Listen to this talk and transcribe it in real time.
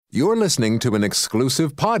You're listening to an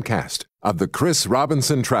exclusive podcast of the Chris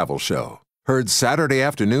Robinson Travel Show. Heard Saturday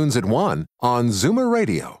afternoons at 1 on Zoomer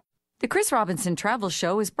Radio. The Chris Robinson Travel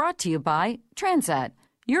Show is brought to you by Transat,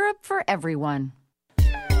 Europe for everyone.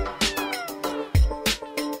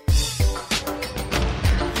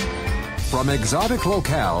 From exotic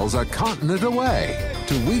locales a continent away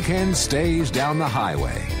to weekend stays down the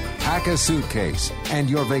highway. Pack a suitcase and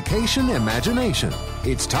your vacation imagination.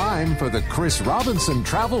 It's time for the Chris Robinson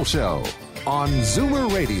Travel Show on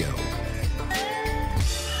Zoomer Radio.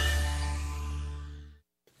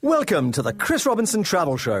 Welcome to the Chris Robinson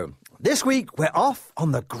Travel Show. This week, we're off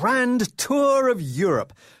on the grand tour of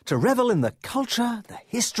Europe to revel in the culture, the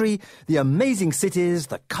history, the amazing cities,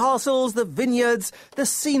 the castles, the vineyards, the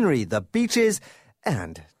scenery, the beaches,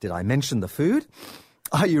 and did I mention the food?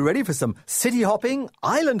 Are you ready for some city hopping,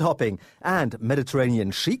 island hopping, and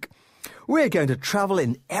Mediterranean chic? We're going to travel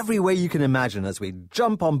in every way you can imagine as we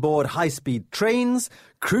jump on board high-speed trains,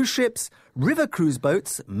 cruise ships, river cruise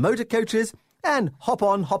boats, motor coaches, and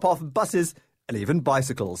hop-on, hop-off buses, and even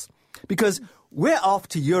bicycles. Because we're off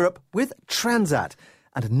to Europe with Transat,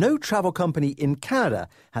 and no travel company in Canada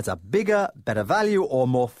has a bigger, better value or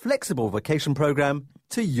more flexible vacation program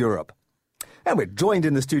to Europe. And we're joined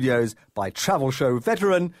in the studios by travel show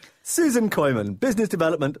veteran Susan Koyman, Business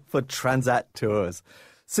Development for Transat Tours.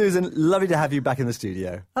 Susan, lovely to have you back in the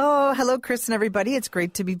studio. Oh, hello, Chris and everybody. It's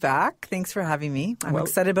great to be back. Thanks for having me. I'm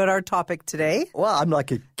excited about our topic today. Well, I'm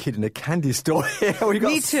like a kid in a candy store here. We've got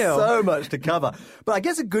Me too. So much to cover. But I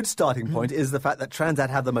guess a good starting point is the fact that Transat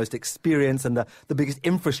have the most experience and the biggest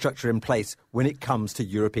infrastructure in place when it comes to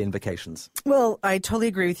European vacations. Well, I totally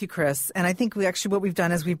agree with you, Chris. And I think what we've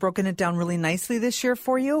done is we've broken it down really nicely this year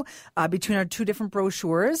for you between our two different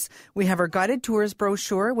brochures. We have our guided tours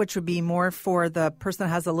brochure, which would be more for the person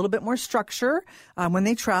that has a little bit more structure when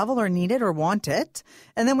they travel or need it or want it.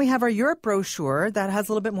 And then we have our Europe brochure that has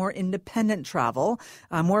a little bit more independent travel,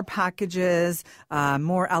 more packages,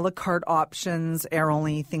 more a la carte options, air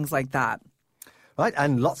only, things like that. Right,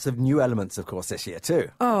 and lots of new elements, of course, this year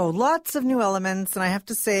too. Oh, lots of new elements. And I have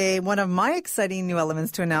to say, one of my exciting new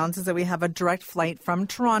elements to announce is that we have a direct flight from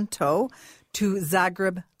Toronto to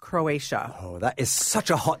Zagreb, Croatia. Oh, that is such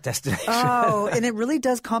a hot destination. Oh, and it really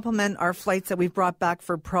does complement our flights that we've brought back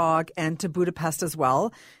for Prague and to Budapest as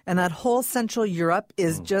well. And that whole Central Europe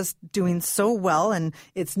is just doing so well, and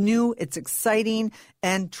it's new, it's exciting,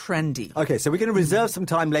 and trendy. Okay, so we're going to reserve some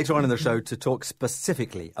time later on in the show to talk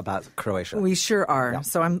specifically about Croatia. We sure are. Yeah.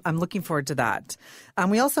 So I'm looking forward to that.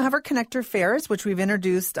 We also have our connector fares, which we've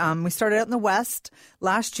introduced. We started out in the West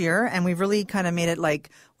last year, and we've really kind of made it like,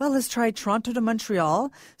 well, let's try Toronto to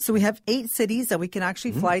Montreal. So we have 8 cities that we can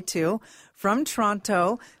actually fly to from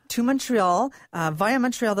Toronto to Montreal. Via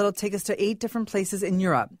Montreal, that'll take us to 8 different places in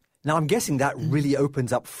Europe. Now, I'm guessing that really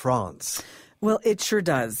opens up France. Well, it sure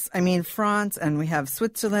does. I mean, France, and we have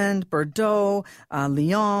Switzerland, Bordeaux,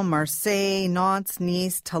 Lyon, Marseille, Nantes,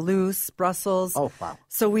 Nice, Toulouse, Brussels. Oh, wow.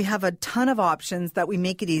 So we have a ton of options that we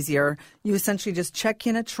make it easier. You essentially just check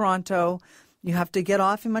in at Toronto. You have to get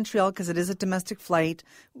off in Montreal because it is a domestic flight.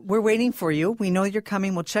 We're waiting for you. We know you're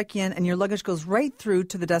coming. We'll check you in, and your luggage goes right through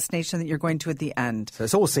to the destination that you're going to at the end. So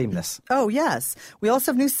it's all seamless. Oh, yes. We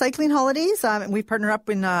also have new cycling holidays. We partner up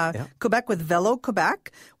in Quebec with Velo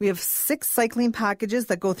Quebec. We have 6 cycling packages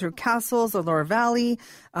that go through castles, the Loire Valley,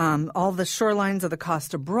 all the shorelines of the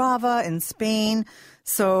Costa Brava in Spain.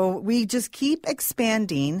 So we just keep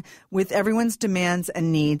expanding with everyone's demands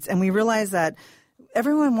and needs, and we realize that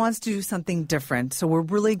everyone wants to do something different, so we're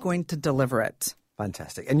really going to deliver it.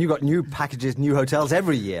 Fantastic. And you've got new packages, new hotels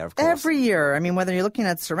every year, of course. Every year. I mean, whether you're looking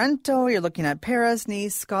at Sorrento, you're looking at Paris,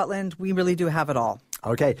 Nice, Scotland, we really do have it all.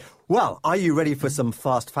 Okay. Well, are you ready for some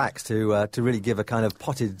fast facts to really give a kind of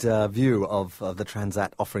potted view of the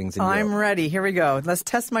Transat offerings in Europe? I'm ready. Here we go. Let's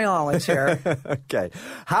test my knowledge here. Okay.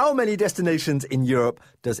 How many destinations in Europe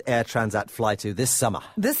does Air Transat fly to this summer?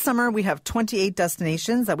 This summer, we have 28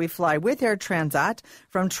 destinations that we fly with Air Transat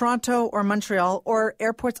from Toronto or Montreal or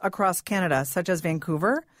airports across Canada, such as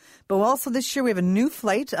Vancouver. But also this year, we have a new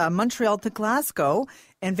flight, Montreal to Glasgow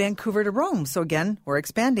and Vancouver to Rome. So again, we're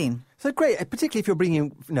expanding. So great, particularly if you're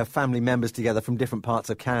bringing family members together from different parts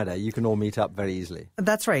of Canada, you can all meet up very easily.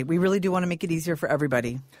 That's right. We really do want to make it easier for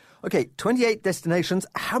everybody. Okay, 28 destinations.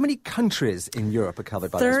 How many countries in Europe are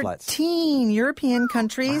covered by those flights? 13 European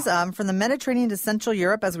countries, from the Mediterranean to Central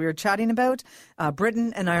Europe, as we were chatting about.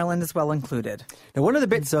 Britain and Ireland as well included. Now, one of the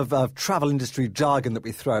bits of travel industry jargon that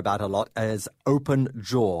we throw about a lot is open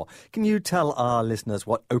jaw. Can you tell our listeners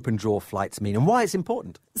what open jaw flights mean and why it's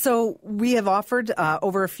important? So we have offered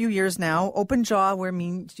over a few years now open jaw, where it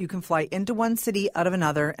means you can fly into one city out of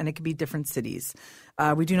another, and it can be different cities.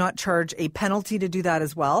 We do not charge a penalty to do that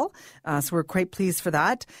as well. So we're quite pleased for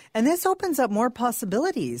that. And this opens up more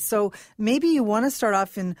possibilities. So maybe you want to start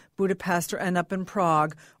off in Budapest or end up in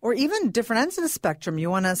Prague, or even different ends of the spectrum. You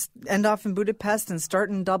want to end off in Budapest and start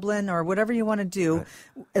in Dublin, or whatever you want to do. Right.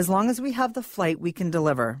 As long as we have the flight, we can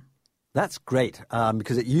deliver. That's great,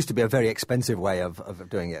 because it used to be a very expensive way of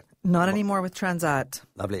doing it. Not anymore with Transat.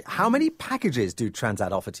 Lovely. How many packages do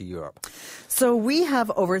Transat offer to Europe? So we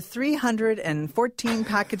have over 314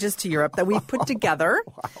 packages to Europe that we've put together,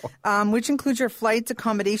 which includes your flights,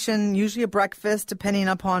 accommodation, usually a breakfast, depending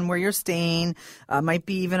upon where you're staying. Might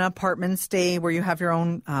be even an apartment stay where you have your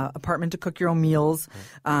own apartment to cook your own meals.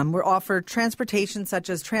 We're offered transportation, such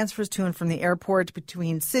as transfers to and from the airport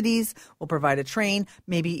between cities. We'll provide a train,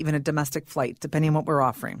 maybe even a domestic flight, depending on what we're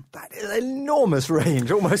offering. That is an enormous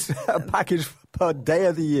range, almost a package per day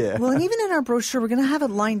of the year. Well, and even in our brochure, we're going to have it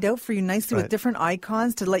lined out for you nicely with different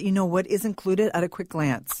icons to let you know what is included at a quick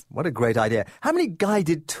glance. What a great idea. How many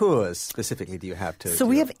guided tours specifically do you have to? So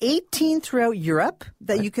we have 18 throughout Europe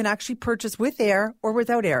that you can actually purchase with air or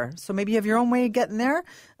without air. So maybe you have your own way of getting there.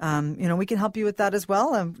 We can help you with that as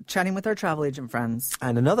well. I'm chatting with our travel agent friends.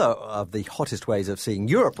 And another of the hottest ways of seeing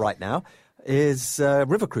Europe right now is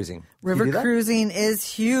river cruising. River cruising is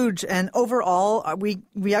huge. And overall, we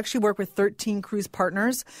actually work with 13 cruise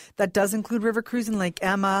partners. That does include river cruising like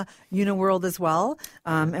Emma, Uniworld as well.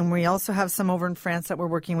 And we also have some over in France that we're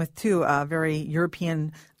working with too, very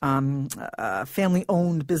European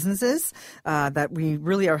family-owned businesses that we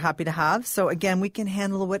really are happy to have. So again, we can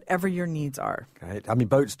handle whatever your needs are. Great. I mean,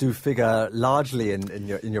 boats do figure largely in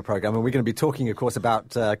your program, and we're going to be talking, of course,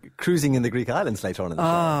 about cruising in the Greek islands later on in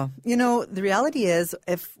the show. The reality is,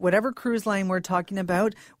 if whatever cruise line we're talking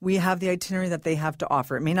about, we have the itinerary that they have to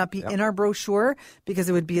offer. It may not be in our brochure because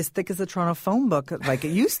it would be as thick as the Toronto phone book like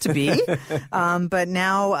it used to be. But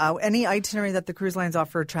now any itinerary that the cruise lines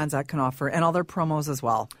offer, Transat can offer, and all their promos as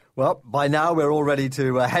well. Well, by now we're all ready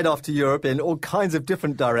to head off to Europe in all kinds of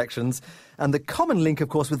different directions. And the common link, of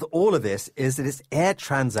course, with all of this is that it's Air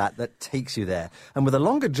Transat that takes you there. And with a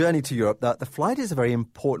longer journey to Europe, the flight is a very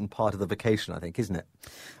important part of the vacation, I think, isn't it?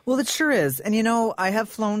 Well, it sure is. And, I have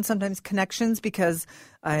flown sometimes connections because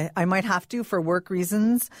I might have to for work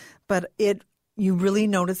reasons, but you really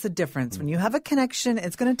notice the difference. When you have a connection,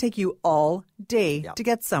 it's going to take you all day to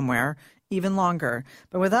get somewhere, even longer.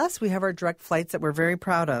 But with us, we have our direct flights that we're very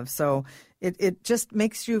proud of. So it just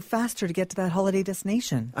makes you faster to get to that holiday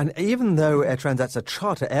destination. And even though Air Transat's a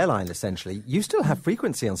charter airline, essentially, you still have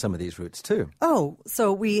frequency on some of these routes too. Oh,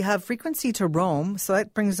 so we have frequency to Rome. So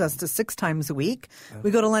that brings us to 6 times a week. We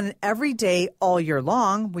go to London every day all year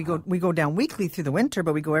long. We go down weekly through the winter,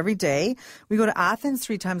 but we go every day. We go to Athens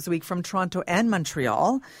 3 times a week from Toronto and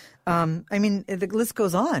Montreal. The list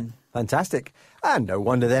goes on. Fantastic. And no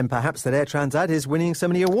wonder then perhaps that Air Transat is winning so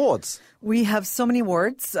many awards. We have so many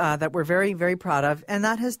awards that we're very, very proud of, and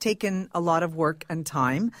that has taken a lot of work and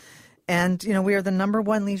time. And, we are the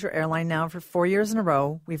 #1 leisure airline now for 4 years in a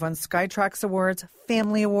row. We've won Skytrax Awards,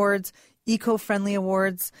 Family Awards, Eco-Friendly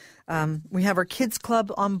Awards. We have our kids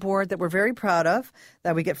club on board that we're very proud of,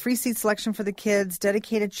 that we get free seat selection for the kids,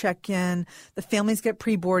 dedicated check-in. The families get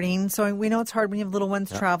pre-boarding. So we know it's hard when you have little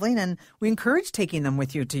ones traveling, and we encourage taking them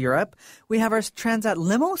with you to Europe. We have our Transat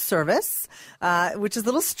limo service, which is a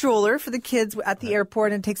little stroller for the kids at the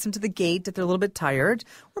airport and takes them to the gate if they're a little bit tired.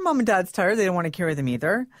 Or mom and dad's tired. They don't want to carry them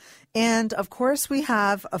either. And, of course, we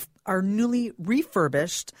have our newly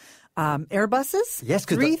refurbished Airbuses. Yes,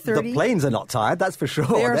 because the planes are not tired, that's for sure.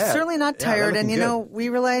 They are certainly not tired. And, we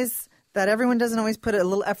realize that everyone doesn't always put a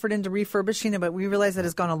little effort into refurbishing it, but we realize that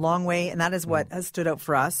it's gone a long way, and that is what has stood out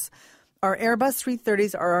for us. Our Airbus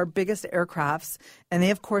 330s are our biggest aircrafts, and they,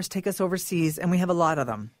 of course, take us overseas, and we have a lot of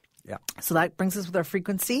them. Yeah. So that brings us with our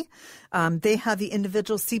frequency. They have the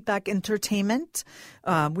individual seatback entertainment.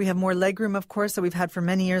 We have more legroom, of course, that we've had for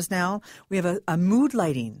many years now. We have a mood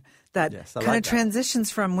lighting that kind of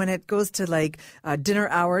transitions from when it goes to dinner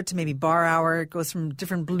hour to maybe bar hour. It goes from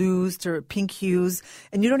different blues to pink hues.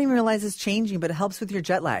 And you don't even realize it's changing, but it helps with your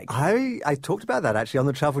jet lag. I talked about that actually on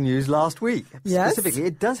the Travel News last week. Yes? Specifically,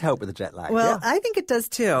 it does help with the jet lag. Well, I think it does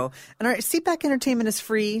too. And our seatback entertainment is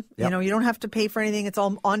free. Yep. You don't have to pay for anything. It's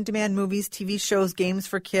all on-demand movies, TV shows, games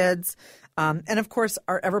for kids. And, of course,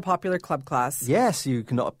 our ever-popular club class. Yes, you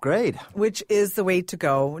can upgrade. Which is the way to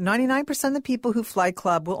go. 99% of the people who fly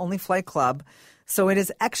club will only fly club. So it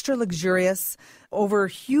is extra luxurious, over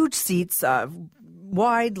huge seats,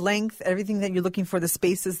 wide length, everything that you're looking for, the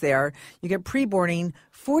space is there. You get pre-boarding,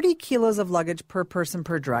 40 kilos of luggage per person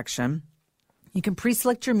per direction. You can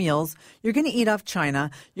pre-select your meals. You're going to eat off china.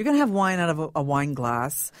 You're going to have wine out of a wine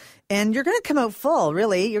glass. And you're going to come out full,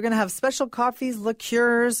 really. You're going to have special coffees,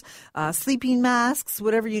 liqueurs, sleeping masks,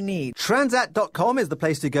 whatever you need. Transat.com is the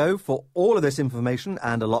place to go for all of this information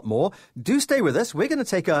and a lot more. Do stay with us. We're going to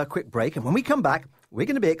take a quick break. And when we come back, we're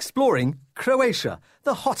going to be exploring Croatia,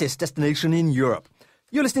 the hottest destination in Europe.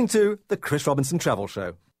 You're listening to The Chris Robinson Travel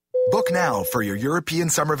Show. Book now for your European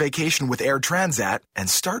summer vacation with Air Transat and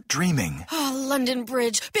start dreaming. Oh, London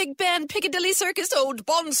Bridge, Big Ben, Piccadilly Circus, Old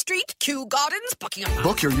Bond Street, Kew Gardens, Buckingham.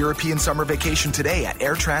 Book your European summer vacation today at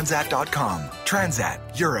airtransat.com.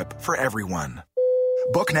 Transat, Europe for everyone.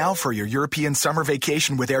 Book now for your European summer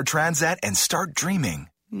vacation with Air Transat and start dreaming.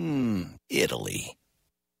 Italy.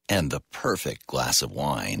 And the perfect glass of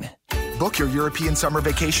wine. Book your European summer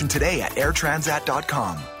vacation today at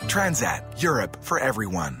airtransat.com. Transat, Europe for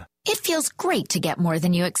everyone. It feels great to get more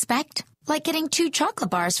than you expect, like getting 2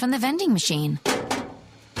 chocolate bars from the vending machine.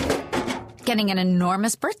 Getting an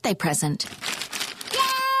enormous birthday present.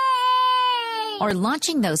 Yay! Or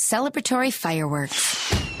launching those celebratory fireworks.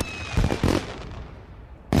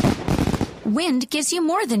 Wind gives you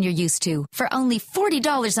more than you're used to. For only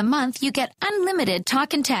 $40 a month, you get unlimited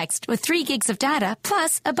talk and text with 3 gigs of data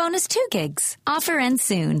plus a bonus 2 gigs. Offer ends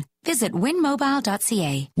soon. Visit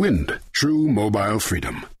windmobile.ca. Wind. True mobile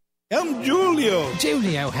freedom. I'm Julio.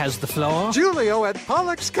 Julio has the floor. Julio at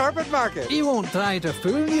Pollock's Carpet Market. He won't try to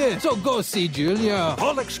fool you, so go see Julio.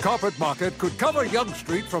 Pollock's Carpet Market could cover Yonge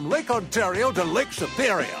Street from Lake Ontario to Lake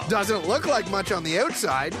Superior. Doesn't look like much on the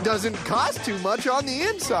outside, doesn't cost too much on the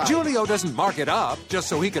inside. Julio doesn't mark it up just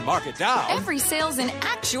so he can mark it down. Every sale's an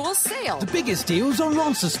actual sale. The biggest deals on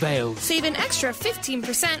Roncesvalles. Save an extra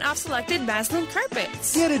 15% off selected Maslin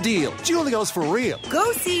carpets. Get a deal. Julio's for real.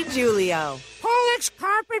 Go see Julio. Pollock's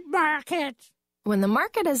Carpet Market. When the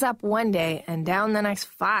market is up one day and down the next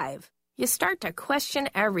 5, you start to question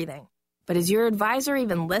everything. But is your advisor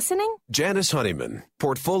even listening? Janice Honeyman,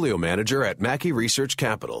 Portfolio Manager at Mackey Research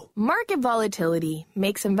Capital. Market volatility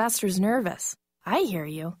makes investors nervous. I hear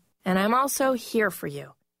you. And I'm also here for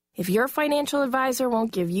you. If your financial advisor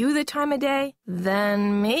won't give you the time of day,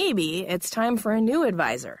 then maybe it's time for a new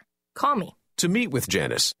advisor. Call me. To meet with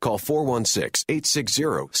Janice, call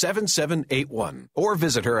 416-860-7781 or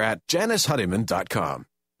visit her at janicehoneyman.com.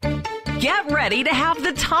 Get ready to have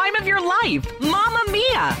the time of your life. Mamma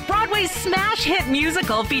Mia! Broadway's smash hit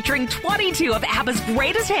musical featuring 22 of ABBA's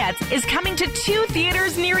greatest hits is coming to 2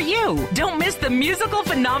 theaters near you. Don't miss the musical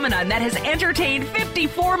phenomenon that has entertained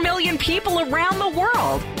 54 million people around the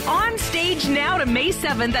world. On stage now to May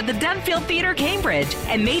 7th at the Dunfield Theatre, Cambridge,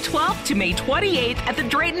 and May 12th to May 28th at the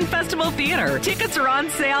Drayton Festival Theatre. Tickets are on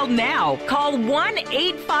sale now. Call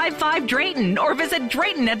 1-855-DRAYTON or visit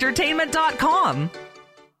DraytonEntertainment.com.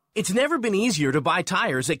 It's never been easier to buy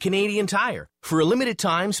tires at Canadian Tire. For a limited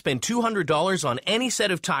time, spend $200 on any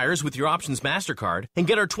set of tires with your Options MasterCard and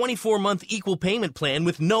get our 24-month equal payment plan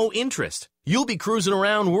with no interest. You'll be cruising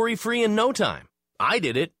around worry-free in no time. I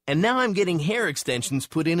did it, and now I'm getting hair extensions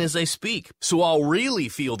put in as I speak, so I'll really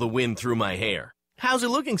feel the wind through my hair. How's it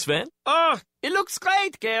looking, Sven? Oh, it looks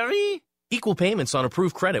great, Gary. Equal payments on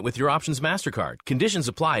approved credit with your Options MasterCard. Conditions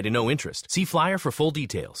apply to no interest. See flyer for full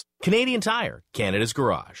details. Canadian Tire, Canada's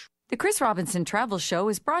garage. The Chris Robinson Travel Show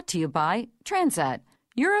is brought to you by Transat,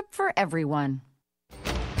 Europe for everyone.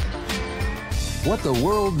 What the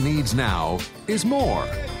world needs now is more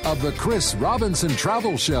of the Chris Robinson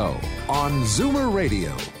Travel Show on Zoomer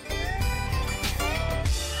Radio.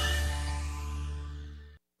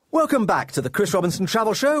 Welcome back to the Chris Robinson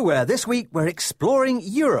Travel Show, where this week we're exploring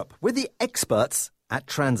Europe with the experts at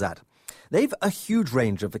Transat. They've a huge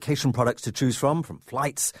range of vacation products to choose from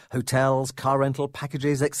flights, hotels, car rental,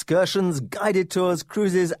 packages, excursions, guided tours,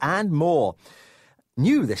 cruises, and more.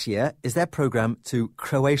 New this year is their program to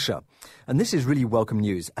Croatia. And this is really welcome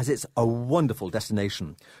news, as it's a wonderful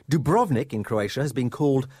destination. Dubrovnik in Croatia has been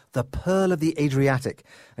called the Pearl of the Adriatic,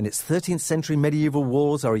 and its 13th century medieval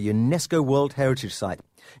walls are a UNESCO World Heritage Site.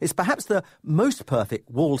 It's perhaps the most perfect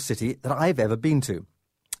walled city that I've ever been to.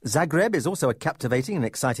 Zagreb is also a captivating and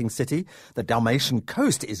exciting city. The Dalmatian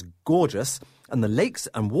coast is gorgeous, and the lakes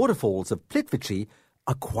and waterfalls of Plitvice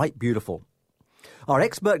are quite beautiful. Our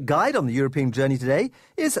expert guide on the European journey today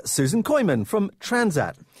is Susan Koyman from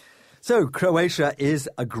Transat. So Croatia is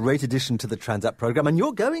a great addition to the Transat program, and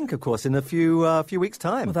you're going, of course, in a few weeks'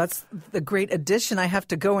 time. Well, that's the great addition. I have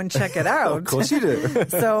to go and check it out. Of course you do.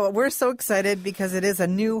 So we're so excited because it is a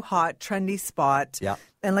new, hot, trendy spot. Yeah.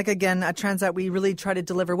 And like, again, at Transat, we really try to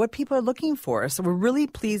deliver what people are looking for. So we're really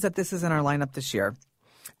pleased that this is in our lineup this year.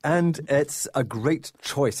 And it's a great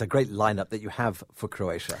choice, a great lineup that you have for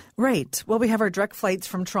Croatia. Right. Well, we have our direct flights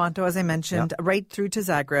from Toronto, as I mentioned, right through to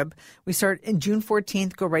Zagreb. We start in June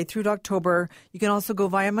 14th, go right through to October. You can also go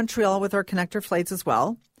via Montreal with our connector flights as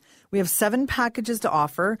well. We have 7 packages to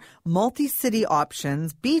offer, multi-city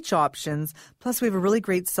options, beach options, plus we have a really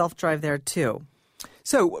great self-drive there too.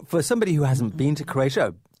 So for somebody who hasn't been to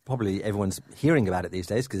Croatia, probably everyone's hearing about it these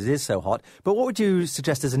days because it is so hot, but what would you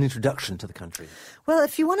suggest as an introduction to the country? Well,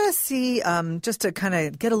 if you want to see, just to kind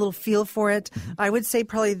of get a little feel for it, I would say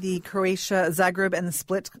probably the Croatia, Zagreb, and the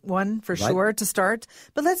Split one for sure to start.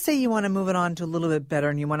 But let's say you want to move it on to a little bit better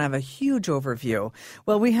and you want to have a huge overview.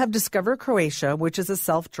 Well, we have Discover Croatia, which is a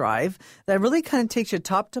self-drive that really kind of takes you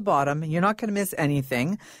top to bottom. You're not going to miss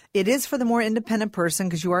anything. It is for the more independent person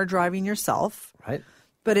because you are driving yourself. Right.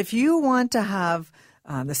 But if you want to have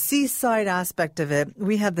the seaside aspect of it,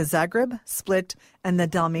 we have the Zagreb, Split, and the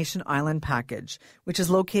Dalmatian Island package, which is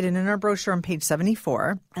located in our brochure on page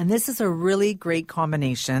 74. And this is a really great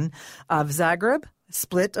combination of Zagreb,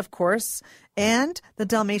 Split, of course, and the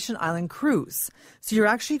Dalmatian Island cruise. So you're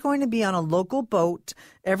actually going to be on a local boat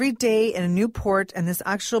every day in a new port, and this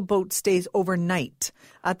actual boat stays overnight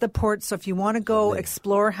at the port. So if you want to go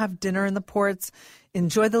explore, have dinner in the ports,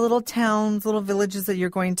 enjoy the little towns, little villages that you're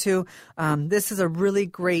going to, this is a really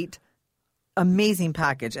great, amazing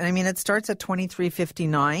package. And I mean, it starts at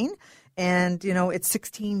 $23.59. And, you know, it's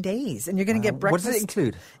 16 days. And you're going to get breakfast. What does it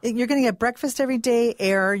include? You're going to get breakfast every day,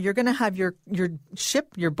 air. You're going to have your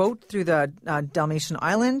boat through the Dalmatian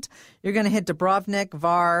Island. You're going to hit Dubrovnik,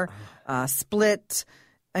 Var, Split.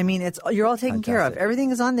 I mean, you're all taken care of.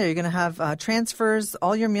 Everything is on there. You're going to have transfers,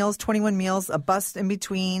 all your meals, 21 meals, a bus in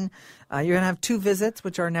between. You're going to have 2 visits,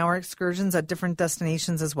 which are now our excursions at different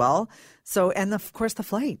destinations as well. So, and of course, the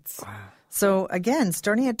flights. Wow. So, again,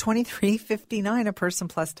 starting at $23.59 a person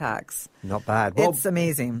plus tax. Not bad. Well, it's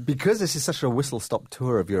amazing. Because this is such a whistle-stop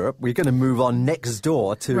tour of Europe, we're going to move on next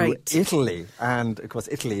door to Italy. And, of course,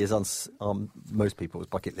 Italy is on most people's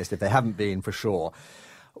bucket list, if they haven't been, for sure.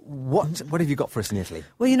 What have you got for us in Italy?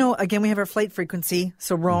 Well, you know, again, we have our flight frequency.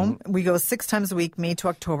 So Rome, we go 6 times a week, May to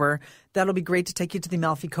October. That'll be great to take you to the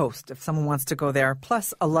Amalfi Coast if someone wants to go there,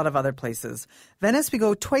 plus a lot of other places. Venice, we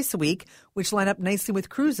go twice a week, which line up nicely with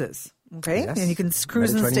cruises. Okay, yes. And you can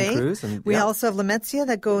cruise and stay. We yeah. also have Lamezia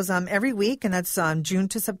that goes every week, and that's June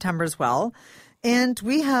to September as well. And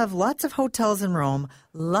we have lots of hotels in Rome,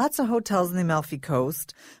 lots of hotels in the Amalfi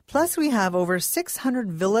Coast. Plus, we have over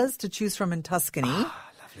 600 villas to choose from in Tuscany.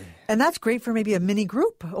 Lovely. And that's great for maybe a mini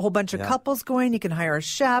group, a whole bunch of couples going. You can hire a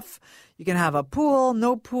chef. You can have a pool,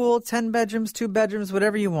 no pool, 10 bedrooms, 2 bedrooms,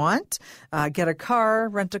 whatever you want. Get a car,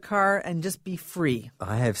 rent a car, and just be free.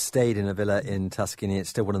 I have stayed in a villa in Tuscany. It's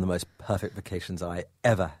still one of the most perfect vacations I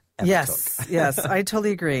ever took. Yes, I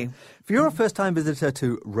totally agree. If you're a first-time visitor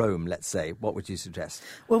to Rome, let's say, what would you suggest?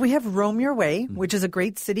 Well, we have Rome Your Way, which is a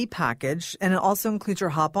great city package, and it also includes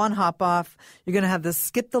your hop-on, hop-off. You're going to have the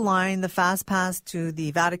skip the line, the fast pass to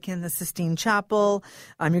the Vatican, the Sistine Chapel.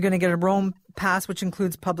 You're going to get a Rome pass, which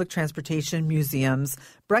includes public transportation, museums,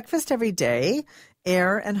 breakfast every day,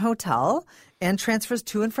 air and hotel, and transfers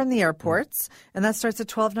to and from the airports. And that starts at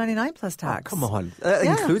 $12.99 plus tax. Oh, come on.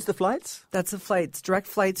 Includes the flights? That's the flights, direct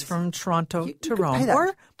flights from Toronto to Rome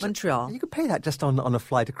or Montreal. You could pay that just on a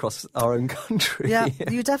flight across our own country. Yeah,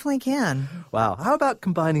 you definitely can. Wow. How about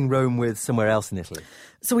combining Rome with somewhere else in Italy?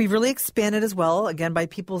 So we've really expanded as well, again, by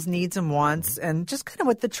people's needs and wants and just kind of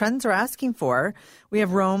what the trends are asking for. We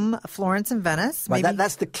have Rome, Florence, and Venice. Right,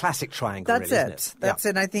 that's the classic triangle, That's really, it. isn't it? That's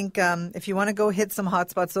it. I think if you want to go hit some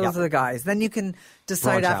hot spots, those are the guys. Then you can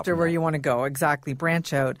decide after where you want to go. Exactly.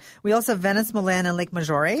 Branch out. We also have Venice, Milan, and Lake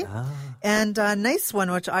Maggiore. And a nice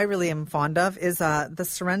one, which I really am fond of, is the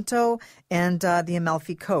Sorrento and the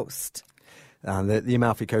Amalfi Coast. The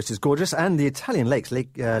Amalfi Coast is gorgeous, and the Italian lakes,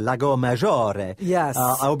 Lago Maggiore. Yes.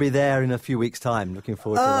 I'll be there in a few weeks' time. Looking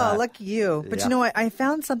forward to that. Oh, lucky you. But you know what? I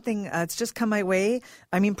found something, it's just come my way.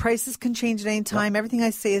 I mean, prices can change at any time. Everything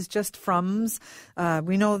I say is just frums.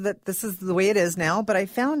 We know that this is the way it is now, but I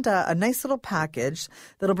found a nice little package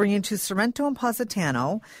that'll bring you to Sorrento and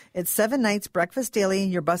Positano. It's 7 nights, breakfast daily,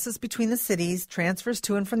 your buses between the cities, transfers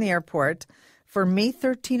to and from the airport. For May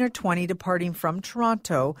 13 or 20, departing from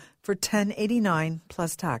Toronto for $10.89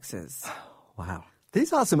 plus taxes. Wow.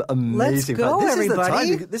 These are some amazing... Let's go,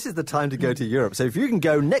 everybody. This is the time to go to Europe. So if you can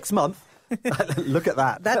go next month, look at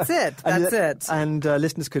that. That's it. And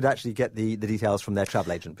listeners could actually get the details from their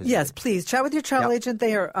travel agent. Presumably. Yes, please. Chat with your travel agent.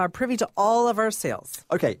 They are privy to all of our sales.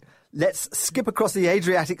 Okay, let's skip across the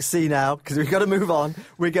Adriatic Sea now because we've got to move on.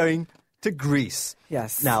 We're going to Greece.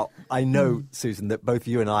 Yes. Now, I know, Susan, that both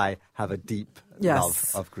you and I have a deep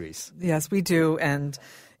love of Greece. Yes, we do. And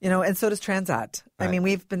And so does Transat. Right. I mean,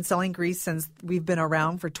 we've been selling grease since we've been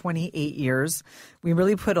around for 28 years. We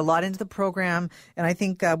really put a lot into the program, and I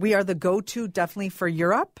think we are the go-to definitely for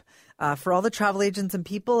Europe, for all the travel agents and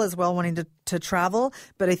people as well wanting to travel.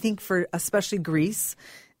 But I think for especially Greece,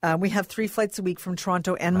 we have 3 flights a week from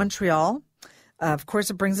Toronto and Montreal. Of course,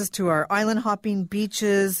 it brings us to our island hopping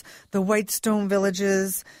beaches, the white stone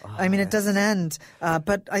villages. I mean, it doesn't end.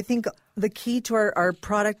 But I think the key to our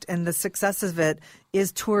product and the success of it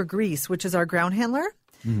is Tour Greece, which is our ground handler.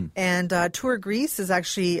 Mm-hmm. And Tour Greece is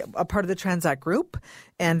actually a part of the Transat group.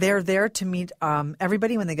 And they're there to meet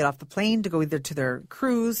everybody when they get off the plane, to go either to their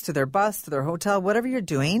cruise, to their bus, to their hotel, whatever you're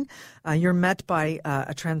doing. You're met by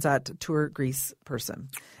a Transat Tour Greece person.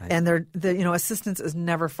 Right. And their assistance is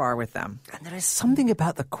never far with them. And there is something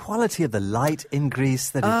about the quality of the light in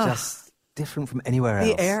Greece that is just different from anywhere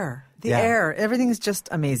else. The air. Everything's just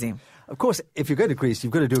amazing. Of course, if you go to Greece,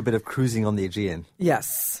 you've got to do a bit of cruising on the Aegean.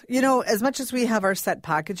 Yes. As much as we have our set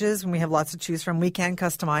packages and we have lots to choose from, we can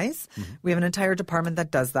customize. Mm-hmm. We have an entire department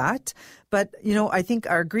that does that. But, I think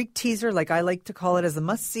our Greek teaser, like I like to call it, as a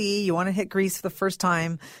must-see. You want to hit Greece for the first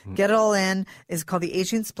time, get it all in, is called the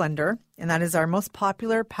Aegean Splendor. And that is our most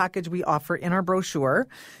popular package we offer in our brochure.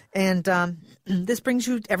 And this brings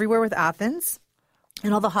you everywhere with Athens.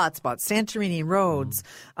 And all the hot spots, Santorini, Rhodes,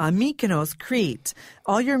 Mykonos, Crete.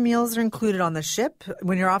 All your meals are included on the ship.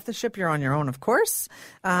 When you're off the ship, you're on your own, of course.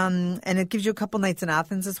 And it gives you a couple nights in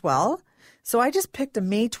Athens as well. So I just picked a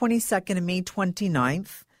May 22nd and May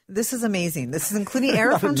 29th. This is amazing. This is including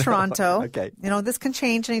air from Toronto. Okay. This can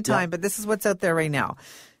change anytime, but this is what's out there right now.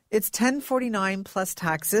 It's $10.49 plus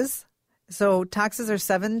taxes. So taxes are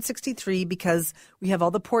 $7.63 because we have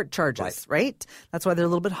all the port charges, right? That's why they're a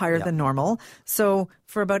little bit higher than normal. So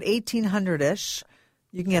for about $1,800-ish,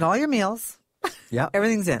 you can get all your meals. Yeah.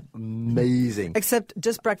 Everything's in. Amazing. Except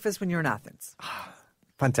just breakfast when you're in Athens.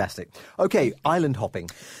 Fantastic. Okay, island hopping.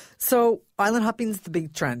 So island hopping is the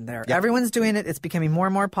big trend there. Yep. Everyone's doing it. It's becoming more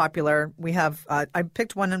and more popular. We have, I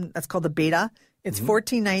picked one that's called the Beta. It's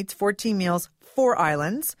 14 nights, 14 meals, 4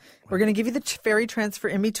 islands. We're going to give you the ferry transfer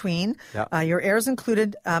in between. Yep. Your air's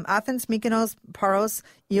included Athens, Mykonos, Paros,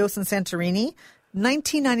 Ios, and Santorini.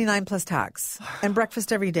 $19.99 plus tax and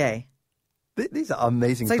breakfast every day. These are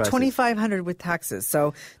amazing prices. It's like $2,500 with taxes.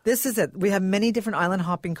 So this is it. We have many different island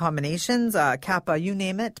hopping combinations, Kappa, you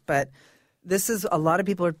name it, but this is a lot of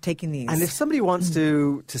people are taking these. And if somebody wants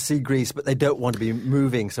to see Greece, but they don't want to be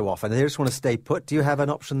moving so often, they just want to stay put, do you have an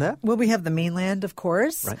option there? Well, we have the mainland, of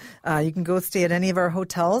course. Right. You can go stay at any of our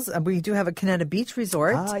hotels. We do have a Canada Beach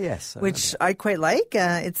resort. Yes. Which I quite like.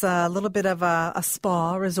 It's a little bit of a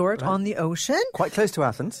spa resort on the ocean. Quite close to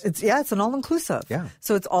Athens. It's an all-inclusive. Yeah.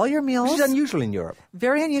 So it's all your meals. Which is unusual in Europe.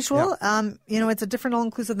 Very unusual. Yeah. It's a different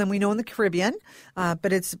all-inclusive than we know in the Caribbean.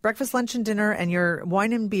 But it's breakfast, lunch, and dinner, and your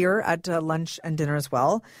wine and beer at lunch and dinner as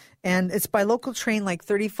well. And it's by local train, like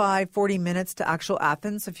 35, 40 minutes to actual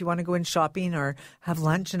Athens. If you want to go in shopping or have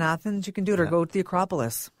lunch in Athens, you can do it, or go to the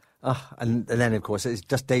Acropolis. And then, of course, it's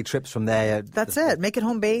just day trips from there. That's it. Make it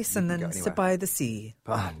home base and then sit by the sea.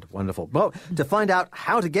 Wonderful. Well, to find out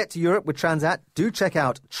how to get to Europe with Transat, do check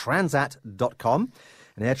out transat.com.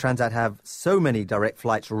 And Air Transat have so many direct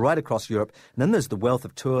flights right across Europe. And then there's the wealth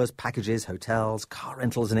of tours, packages, hotels, car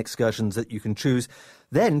rentals and excursions that you can choose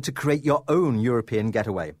then to create your own European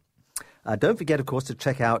getaway. Don't forget, of course, to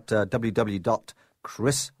check out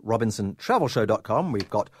www.chrisrobinsontravelshow.com. We've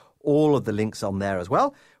got all of the links on there as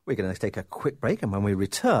well. We're going to take a quick break, and when we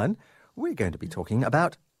return, we're going to be talking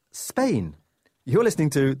about Spain. You're listening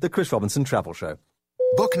to The Chris Robinson Travel Show.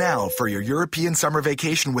 Book now for your European summer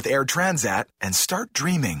vacation with Air Transat and start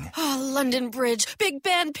dreaming. London Bridge, Big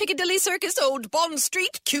Ben, Piccadilly Circus, Old Bond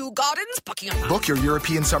Street, Kew Gardens, Buckingham. Book your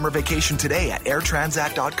European summer vacation today at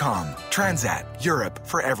airtransat.com. Transat, Europe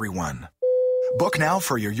for everyone. Book now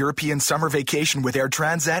for your European summer vacation with Air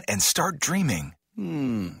Transat and start dreaming.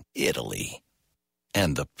 Italy.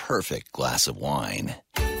 And the perfect glass of wine.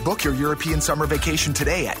 Book your European summer vacation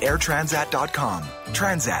today at airtransat.com.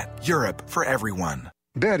 Transat, Europe for everyone.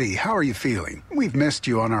 Betty, how are you feeling? We've missed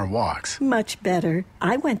you on our walks. Much better.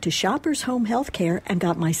 I went to Shoppers Home Healthcare and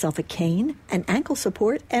got myself a cane, an ankle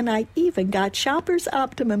support, and I even got Shoppers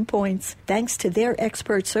Optimum points. Thanks to their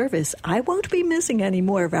expert service, I won't be missing any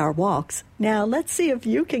more of our walks. Now, let's see if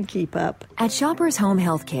you can keep up. At Shoppers Home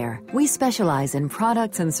Healthcare, we specialize in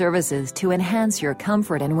products and services to enhance your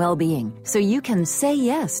comfort and well-being, so you can say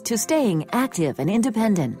yes to staying active and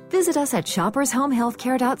independent. Visit us at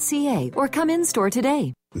shoppershomehealthcare.ca or come in-store today.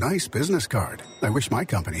 Nice business card. I wish my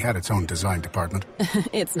company had its own design department.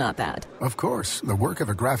 It's not that. Of course, the work of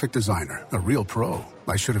a graphic designer, a real pro.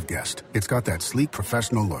 I should have guessed. It's got that sleek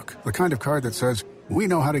professional look, the kind of card that says, We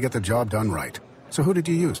know how to get the job done right. So who did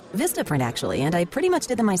you use? Vistaprint, actually, and I pretty much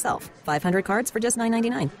did them myself. 500 cards for just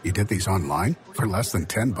 $9.99. You did these online for less than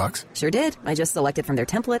 $10? Sure did. I just selected from their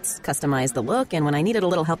templates, customized the look, and when I needed a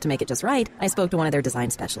little help to make it just right, I spoke to one of their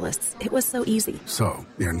design specialists. It was so easy. So,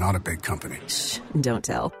 you're not a big company. Shh, don't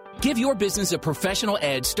tell. Give your business a professional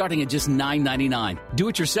edge starting at just $9.99. Do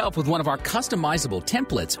it yourself with one of our customizable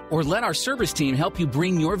templates, or let our service team help you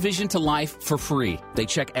bring your vision to life for free. They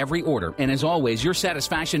check every order, and as always, your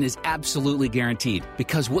satisfaction is absolutely guaranteed,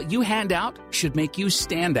 because what you hand out should make you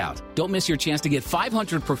stand out. Don't miss your chance to get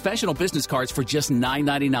 500 professional business cards for just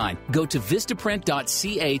 $9.99. Go to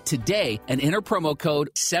vistaprint.ca today and enter promo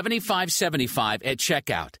code 7575 at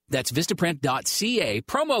checkout. That's vistaprint.ca,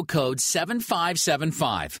 promo code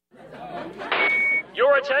 7575.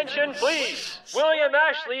 Your attention, please. William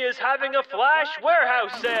Ashley is having a flash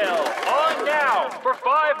warehouse sale on now for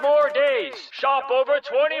 5 more days. Shop over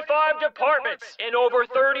 25 departments in over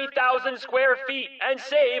 30,000 square feet and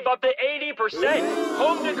save up to 80%.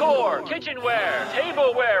 Home decor, kitchenware,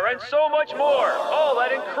 tableware, and so much more. All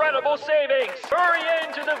at incredible savings. Hurry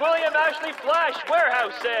into the William Ashley Flash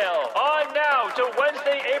Warehouse Sale on now to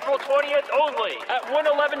Wednesday, April 20th only at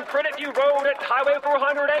 111 Credit View Road at Highway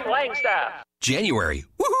 400 and Langstaff. January,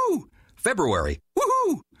 woohoo! February,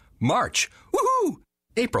 woohoo! March, woohoo!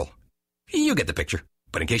 April. You get the picture.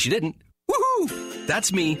 But in case you didn't, woohoo!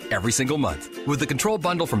 That's me every single month. With the control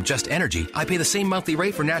bundle from Just Energy, I pay the same monthly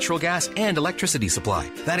rate for natural gas and electricity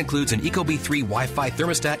supply. That includes an ecobee3 Wi-Fi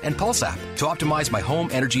thermostat and Pulse app to optimize my home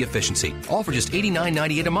energy efficiency, all for just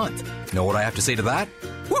 $89.98 a month. Know what I have to say to that?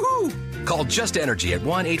 Woohoo! Call Just Energy at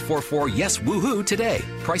 1-844-YES-WOOHOO today.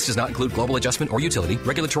 Price does not include global adjustment or utility,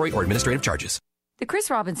 regulatory, or administrative charges. The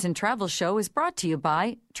Chris Robinson Travel Show is brought to you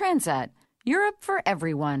by Transat, Europe for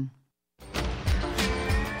everyone.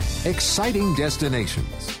 Exciting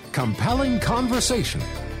destinations, compelling conversation.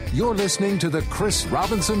 You're listening to the Chris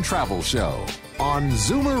Robinson Travel Show on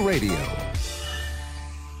Zoomer Radio.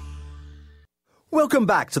 Welcome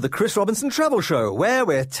back to the Chris Robinson Travel Show, where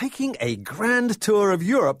we're taking a grand tour of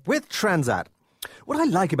Europe with Transat. What I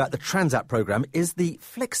like about the Transat program is the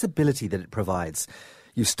flexibility that it provides.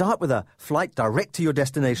 You start with a flight direct to your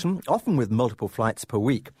destination, often with multiple flights per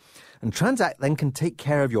week. And Transat then can take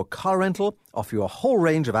care of your car rental, offer you a whole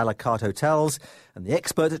range of a la carte hotels, and the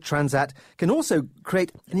expert at Transat can also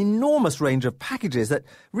create an enormous range of packages that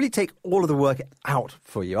really take all of the work out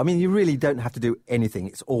for you. I mean, you really don't have to do anything.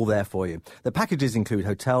 It's all there for you. The packages include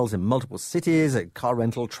hotels in multiple cities, car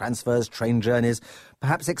rental, transfers, train journeys,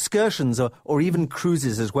 perhaps excursions or even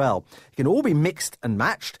cruises as well. It can all be mixed and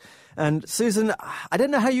matched. And Susan, I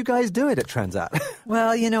don't know how you guys do it at Transat.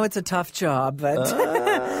 Well, you know, it's a tough job, but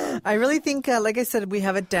I really think, like I said, we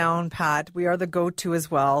have it down pat. We are the go-to as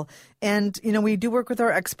well. And, you know, we do work with our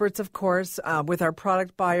experts, of course, with our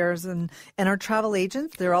product buyers and our travel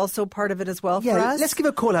agents. They're also part of it as well for us. Let's give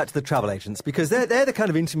a call out to the travel agents, because they're the kind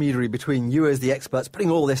of intermediary between you as the experts, putting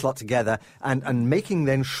all this lot together and making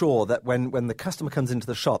then sure that when the customer comes into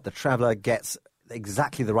the shop, the traveller gets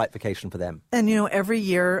exactly the right vacation for them. And, you know, every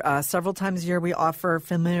year, several times a year, we offer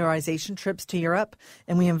familiarization trips to Europe,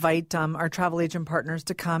 and we invite our travel agent partners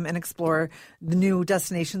to come and explore the new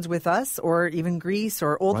destinations with us, or even Greece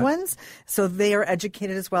or old ones. So they are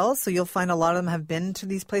educated as well. So you'll find a lot of them have been to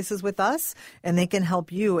these places with us, and they can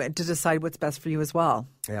help you to decide what's best for you as well.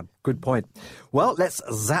 Yeah, good point. Well, let's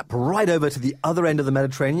zap right over to the other end of the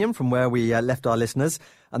Mediterranean from where we left our listeners,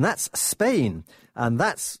 and that's Spain. And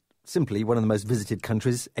that's simply one of the most visited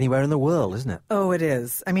countries anywhere in the world, isn't it? Oh, it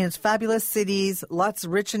is. I mean, it's fabulous cities, lots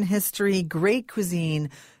rich in history, great cuisine,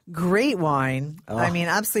 great wine. Oh. I mean,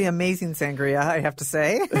 absolutely amazing sangria, I have to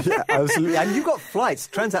say. Yeah, absolutely. And you've got flights.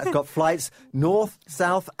 Transat's got flights north,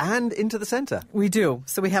 south, and into the centre. We do.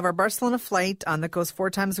 So we have our Barcelona flight that goes 4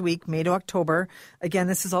 times a week, May to October. Again,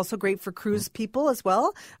 this is also great for cruise people as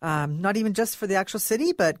well. Not even just for the actual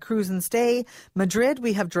city, but cruise and stay. Madrid,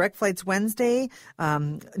 we have direct flights Wednesday,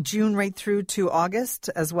 June right through to August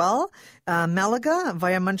as well. Malaga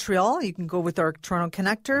via Montreal, you can go with our Toronto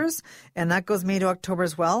connectors, and that goes May to October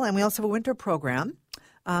as well. And we also have a winter program.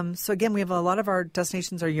 So again, we have a lot of our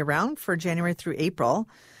destinations are year-round for January through April.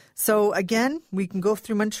 So again, we can go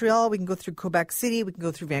through Montreal, we can go through Quebec City, we can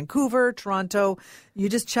go through Vancouver, Toronto. You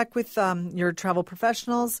just check with your travel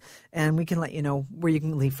professionals, and we can let you know where you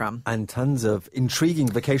can leave from. And tons of intriguing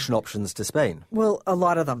vacation options to Spain. Well, a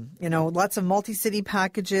lot of them. You know, lots of multi-city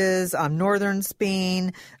packages, northern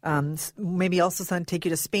Spain, maybe also take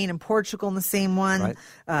you to Spain and Portugal in the same one.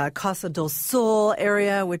 Right. Costa del Sol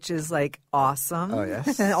area, which is like awesome. Oh,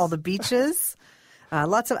 yes. All the beaches.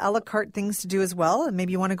 Lots of a la carte things to do as well. And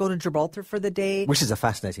maybe you want to go to Gibraltar for the day. Which is a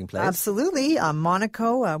fascinating place. Absolutely.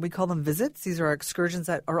 Monaco, we call them visits. These are our excursions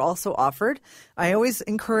that are also offered. I always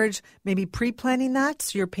encourage maybe pre-planning that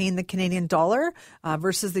so you're paying the Canadian dollar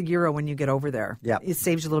versus the euro when you get over there. Yeah. It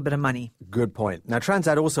saves you a little bit of money. Good point. Now,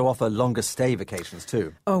 Transat also offer longer stay vacations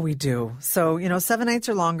too. Oh, we do. So, 7 nights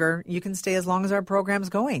or longer. You can stay as long as our program's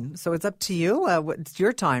going. So it's up to you. It's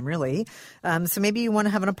your time, really. So maybe you want to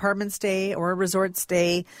have an apartment stay or a resort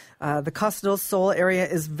stay. The Costa del Sol area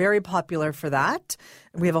is very popular for that.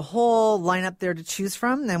 We have a whole lineup there to choose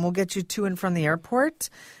from, and we'll get you to and from the airport.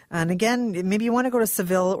 And again, maybe you want to go to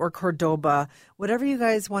Seville or Cordoba. Whatever you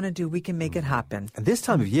guys want to do, we can make it happen. And this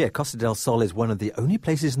time of year, Costa del Sol is one of the only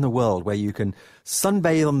places in the world where you can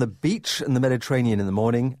sunbathe on the beach in the Mediterranean in the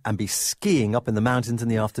morning and be skiing up in the mountains in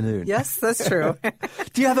the afternoon. Yes, that's true.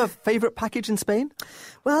 Do you have a favorite package in Spain?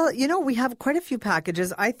 Well, we have quite a few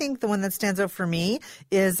packages. I think the one that stands out for me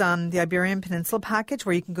is the Iberian Peninsula package,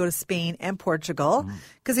 where you can go to Spain and Portugal,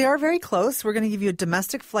 because they are very close. We're going to give you a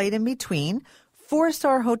domestic flight in between,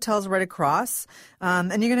 4-star hotels right across,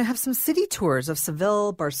 and you're going to have some city tours of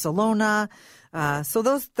Seville, Barcelona. So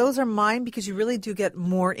those are mine, because you really do get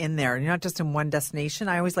more in there. You're not just in one destination.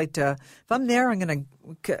 I always like to, if I'm there, I'm going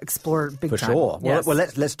to explore big time. For sure. Yes. Well,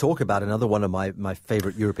 let's talk about another one of my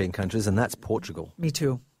favorite European countries, and that's Portugal. Me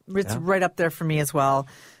too. It's right up there for me as well.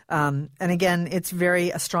 And again, it's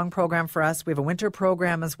a strong program for us. We have a winter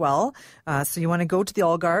program as well. So you want to go to the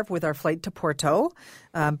Algarve with our flight to Porto.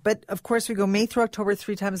 But of course, we go May through October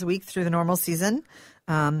 3 times a week through the normal season.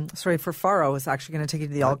 For Faro is actually going to take you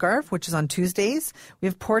to the Algarve, which is on Tuesdays. We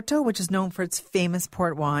have Porto, which is known for its famous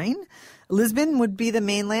port wine. Lisbon would be the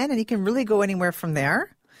mainland, and you can really go anywhere from there.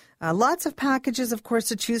 Lots of packages, of course,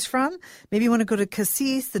 to choose from. Maybe you want to go to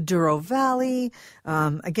Cassis, the Douro Valley.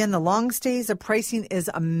 Again, the long stays, the pricing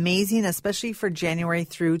is amazing, especially for January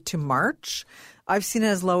through to March. I've seen it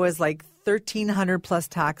as low as like 1,300 plus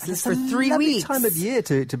taxes for 3 weeks. Time of year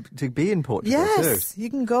to be in Portugal. Yes, too.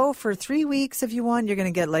 You can go for 3 weeks if you want. You're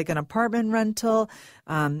going to get like an apartment rental.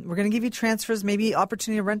 We're going to give you transfers, maybe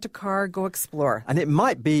opportunity to rent a car, go explore. And it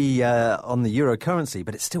might be on the euro currency,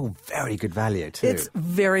 but it's still very good value too. It's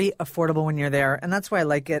very affordable when you're there, and that's why I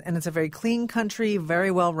like it. And it's a very clean country,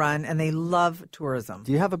 very well run, and they love tourism.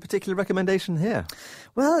 Do you have a particular recommendation here?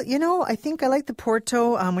 Well, I think I like the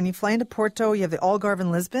Porto. When you fly into Porto, you have the Algarve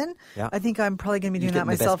in Lisbon. Yeah. I think I'm probably going to be doing that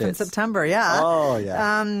myself in September. Yeah. Oh,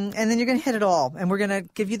 yeah. And then you're going to hit it all. And we're going to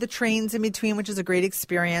give you the trains in between, which is a great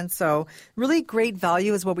experience. So really great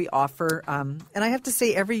value is what we offer. And I have to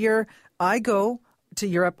say, every year I go to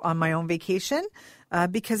Europe on my own vacation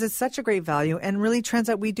because it's such a great value. And really,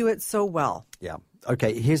 Transat, we do it so well. Yeah.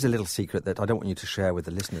 Okay, here's a little secret that I don't want you to share with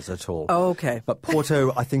the listeners at all. Oh, okay. But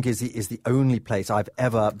Porto, I think, is the only place I've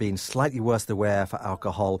ever been slightly worse than aware for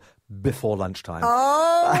alcohol before lunchtime.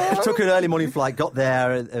 Oh! I took an early morning flight, got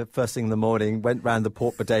there first thing in the morning, went round the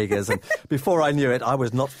port bodegas, and before I knew it, I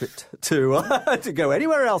was not fit to go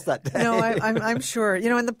anywhere else that day. No, I'm sure.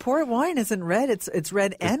 And the port wine isn't red; it's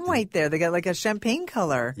red and white. There, they got like a champagne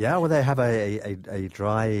color. Yeah, well, they have a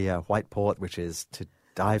dry white port, which is to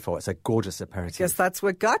die for. It's a gorgeous aperitif. Guess that's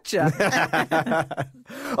what got you.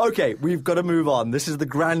 Okay, we've got to move on. This is the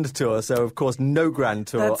Grand Tour, so of course no Grand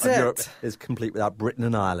Tour of Europe is complete without Britain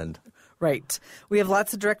and Ireland. Right. We have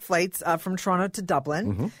lots of direct flights from Toronto to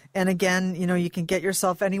Dublin. Mm-hmm. And again, you can get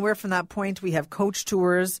yourself anywhere from that point. We have coach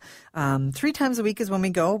tours. 3 times a week is when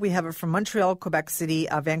we go. We have it from Montreal, Quebec City,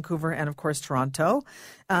 Vancouver, and of course, Toronto.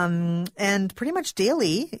 And pretty much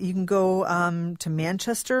daily, you can go to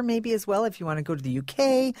Manchester maybe as well if you want to go to the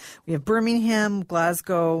UK. We have Birmingham,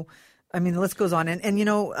 Glasgow. I mean, the list goes on.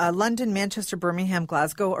 And London, Manchester, Birmingham,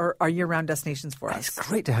 Glasgow are year-round destinations for us. It's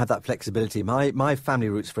great to have that flexibility. My family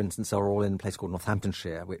roots, for instance, are all in a place called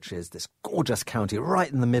Northamptonshire, which is this gorgeous county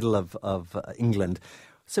right in the middle of England.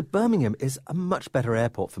 So Birmingham is a much better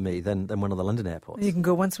airport for me than one of the London airports. You can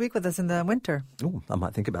go once a week with us in the winter. Oh, I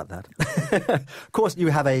might think about that. Of course, you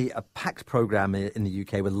have a packed program in the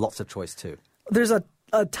UK with lots of choice too. There's a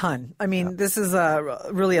ton. I mean, This is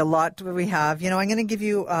really a lot we have. I'm going to give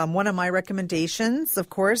you one of my recommendations. Of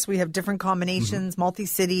course, we have different combinations,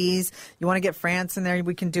 multi-cities. You want to get France in there,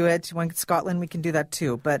 we can do it. You want Scotland, we can do that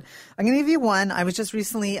too. But I'm going to give you one. I was just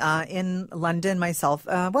recently in London myself.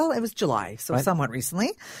 It was July, so somewhat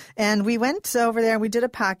recently. And we went over there and we did a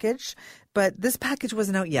package. But this package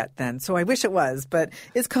wasn't out yet then, so I wish it was. But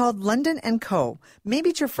it's called London & Co.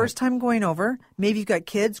 Maybe it's your first time going over. Maybe you've got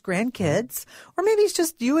kids, grandkids, or maybe it's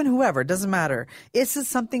just you and whoever. It doesn't matter. It's a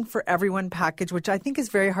something for everyone package, which I think is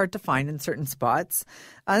very hard to find in certain spots.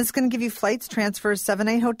 It's going to give you flights, transfers,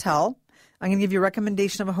 7-night hotel. I'm going to give you a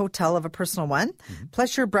recommendation of a hotel, of a personal one,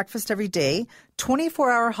 plus your breakfast every day,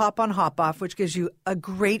 24-hour hop-on, hop-off, which gives you a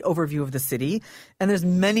great overview of the city. And there's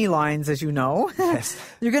many lines, as you know. Yes.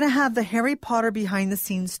 You're going to have the Harry Potter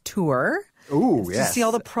behind-the-scenes tour. Ooh, to yes. see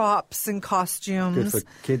all the props and costumes. Good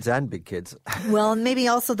for kids and big kids. Well, and maybe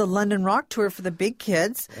also the London Rock Tour for the big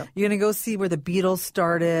kids. Yep. You're going to go see where the Beatles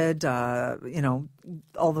started,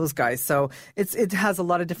 all those guys. So it has a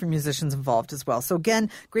lot of different musicians involved as well. So again,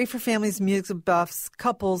 great for families, music buffs,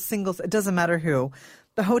 couples, singles, it doesn't matter who.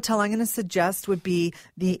 The hotel I'm going to suggest would be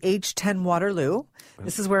the H10 Waterloo.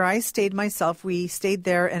 This is where I stayed myself. We stayed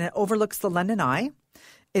there, and it overlooks the London Eye.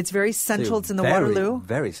 It's very central. It's in the Waterloo.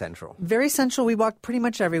 Very central. Very central. We walked pretty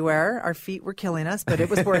much everywhere. Our feet were killing us, but it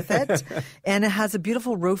was worth it. And it has a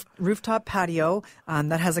beautiful rooftop patio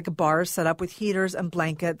that has like a bar set up with heaters and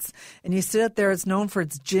blankets. And you sit out there. It's known for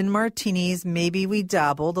its gin martinis. Maybe we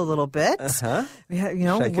dabbled a little bit. Uh-huh. We had,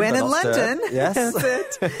 Shaken, when in but not London. stirred. Yes.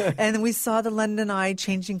 That's it. And we saw the London Eye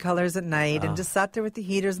changing colors at night and just sat there with the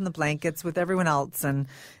heaters and the blankets with everyone else. And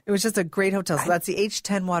it was just a great hotel. So that's the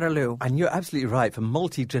H10 Waterloo. And you're absolutely right. For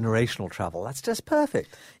multi-generational travel, that's just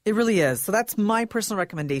perfect. It really is. So that's my personal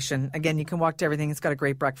recommendation. Again, you can walk to everything. It's got a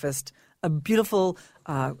great breakfast. A beautiful,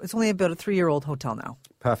 it's only about a 3-year-old hotel now.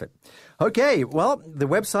 Perfect. Okay, well, the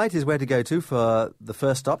website is where to go to for the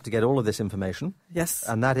first stop to get all of this information. Yes.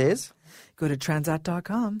 And that is? Go to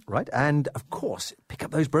transat.com. Right. And, of course, pick up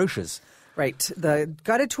those brochures. Right. The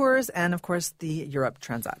guided tours and, of course, the Europe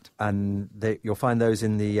Transat. And you'll find those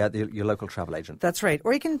in your local travel agent. That's right.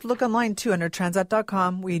 Or you can look online, too, under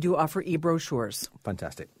transat.com. We do offer e-brochures.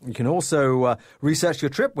 Fantastic. You can also research your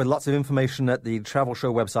trip with lots of information at the Travel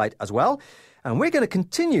Show website as well. And we're going to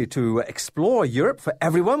continue to explore Europe for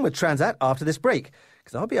everyone with Transat after this break,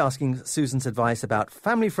 because I'll be asking Susan's advice about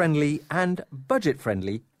family-friendly and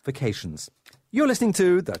budget-friendly vacations. You're listening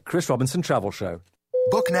to the Chris Robinson Travel Show.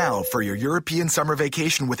 Book now for your European summer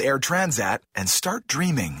vacation with Air Transat and start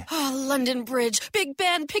dreaming. London Bridge, Big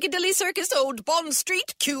Ben, Piccadilly Circus, Old Bond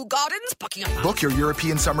Street, Kew Gardens, Buckingham. Book your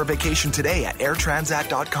European summer vacation today at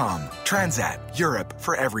airtransat.com. Transat, Europe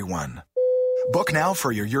for everyone. Book now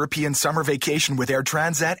for your European summer vacation with Air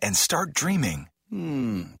Transat and start dreaming.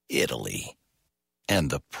 Italy. And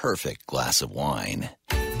the perfect glass of wine.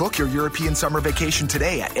 Book your European summer vacation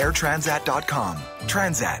today at airtransat.com.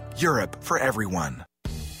 Transat, Europe for everyone.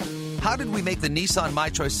 How did we make the Nissan My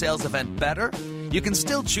Choice sales event better? You can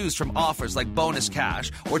still choose from offers like bonus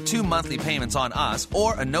cash or 2 monthly payments on us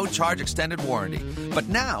or a no-charge extended warranty. But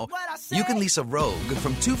now, you can lease a Rogue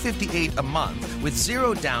from $258 a month with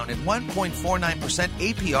 0 down at 1.49%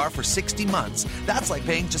 APR for 60 months. That's like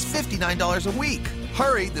paying just $59 a week.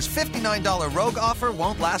 Hurry, this $59 Rogue offer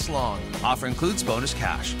won't last long. Offer includes bonus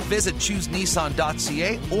cash. Visit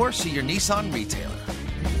choosenissan.ca or see your Nissan retailer.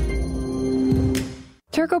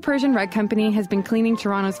 Turco-Persian Rug Company has been cleaning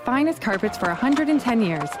Toronto's finest carpets for 110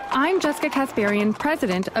 years. I'm Jessica Kasparian,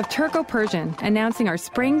 president of Turco-Persian, announcing our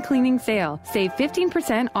spring cleaning sale. Save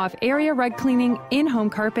 15% off area rug cleaning, in-home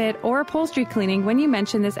carpet, or upholstery cleaning when you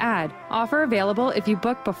mention this ad. Offer available if you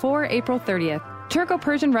book before April 30th.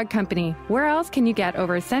 Turco-Persian Rug Company. Where else can you get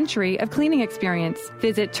over a century of cleaning experience?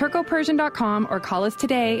 Visit turcopersian.com or call us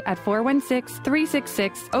today at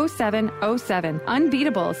 416-366-0707.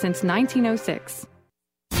 Unbeatable since 1906.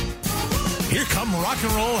 Here come Rock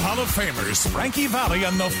and Roll Hall of Famers Frankie Valli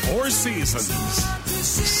and the Four Seasons.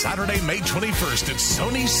 Saturday, May 21st at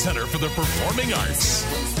Sony Center for the Performing Arts.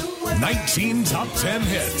 19 top 10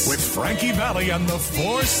 hits with Frankie Valli and the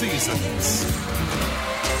Four Seasons.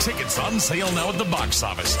 Tickets on sale now at the box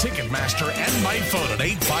office, Ticketmaster, and by phone at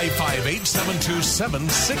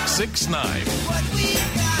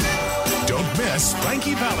 855-872-7669. Don't miss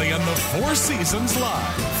Frankie Valli and the Four Seasons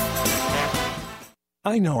live.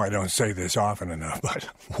 I know I don't say this often enough, but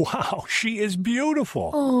wow, she is beautiful.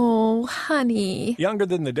 Oh, honey. Younger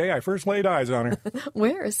than the day I first laid eyes on her.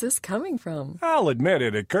 Where is this coming from? I'll admit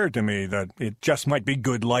it occurred to me that it just might be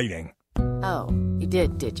good lighting. Oh, you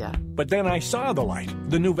did ya? But then I saw the light.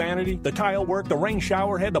 The new vanity, the tile work, the rain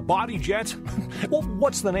shower head, the body jets. Well,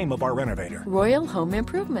 what's the name of our renovator? Royal Home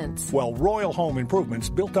Improvements. Well, Royal Home Improvements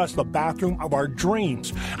built us the bathroom of our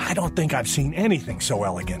dreams. I don't think I've seen anything so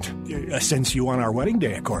elegant. Since you on our wedding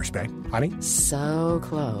day, of course, babe. Honey? So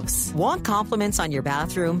close. Want compliments on your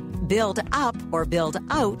bathroom? Build up or build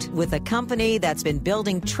out with a company that's been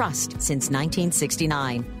building trust since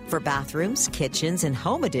 1969. For bathrooms, kitchens, and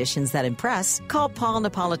home additions that impress, call Paul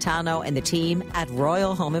Napolitano and the team at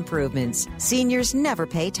Royal Home Improvements. Seniors never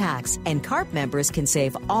pay tax, and CARP members can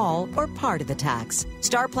save all or part of the tax.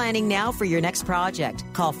 Start planning now for your next project.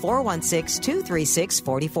 Call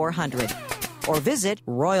 416-236-4400. or visit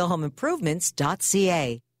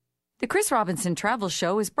royalhomeimprovements.ca. The Chris Robinson Travel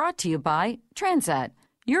Show is brought to you by Transat,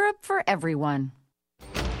 Europe for everyone.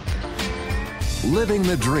 Living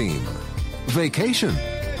the dream. Vacation.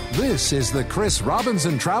 This is the Chris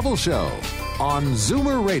Robinson Travel Show on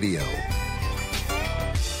Zoomer Radio.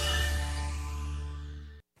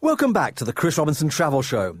 Welcome back to the Chris Robinson Travel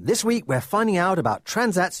Show. This week, we're finding out about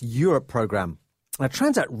Transat's Europe program. Now,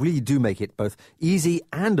 Transat really do make it both easy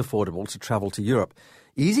and affordable to travel to Europe.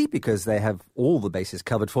 Easy because they have all the bases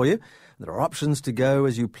covered for you. There are options to go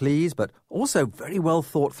as you please, but also very well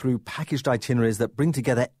thought through packaged itineraries that bring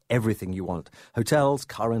together everything you want. Hotels,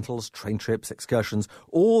 car rentals, train trips, excursions,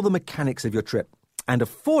 all the mechanics of your trip. And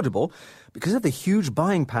affordable because of the huge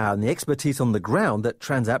buying power and the expertise on the ground that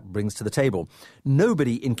Transat brings to the table.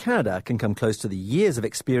 Nobody in Canada can come close to the years of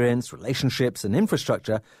experience, relationships and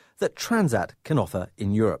infrastructure that Transat can offer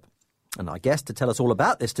in Europe. And our guest to tell us all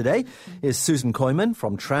about this today is Susan Koyman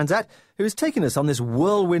from Transat, who is taking us on this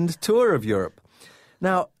whirlwind tour of Europe.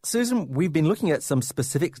 Now, Susan, we've been looking at some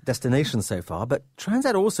specific destinations so far, but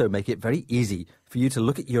Transat also make it very easy for you to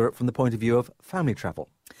look at Europe from the point of view of family travel.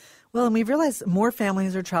 Well, and we've realized more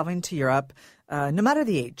families are traveling to Europe, no matter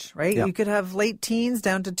the age, right? Yeah. You could have late teens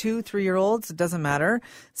down to 2-3-year-olds. It doesn't matter.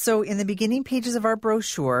 So in the beginning pages of our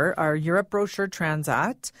brochure, our Europe brochure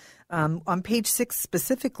Transat, on page 6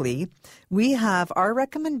 specifically, we have our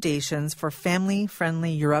recommendations for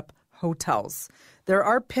family-friendly Europe hotels. There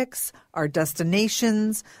are picks, our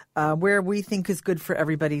destinations, where we think is good for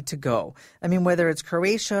everybody to go. I mean, whether it's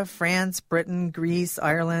Croatia, France, Britain, Greece,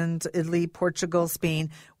 Ireland, Italy, Portugal, Spain,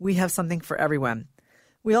 we have something for everyone.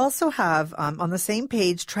 We also have on the same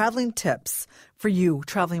page traveling tips for you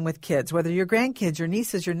traveling with kids, whether your grandkids, your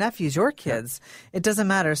nieces, your nephews, your kids. It doesn't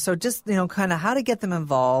matter. So just, kind of how to get them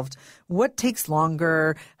involved, what takes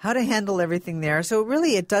longer, how to handle everything there. So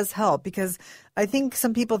really it does help because I think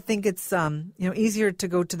some people think it's easier to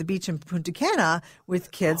go to the beach in Punta Cana with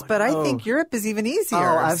kids, but I think Europe is even easier.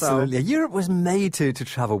 Oh, absolutely. So. Europe was made to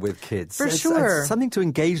travel with kids. For sure. It's something to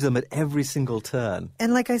engage them at every single turn.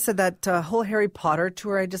 And like I said, that whole Harry Potter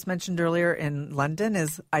tour I just mentioned earlier in London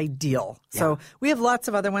is ideal. Yeah. So we have lots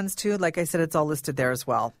of other ones too. Like I said, it's all listed there as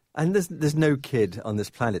well. And there's no kid on this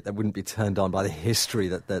planet that wouldn't be turned on by the history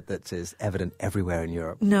that is evident everywhere in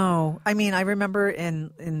Europe. No. I mean, I remember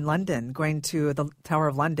in London going to the Tower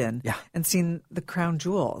of London and seeing the crown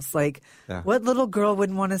jewels. Like, what little girl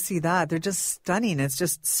wouldn't want to see that? They're just stunning. It's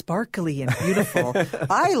just sparkly and beautiful.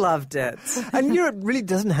 I loved it. And Europe really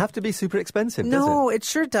doesn't have to be super expensive, does it? No, it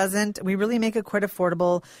sure doesn't. We really make it quite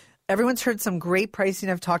affordable. Everyone's heard some great pricing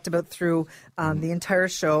I've talked about through the entire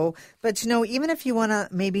show. But, even if you want to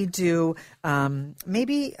maybe do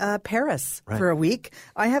Paris for a week,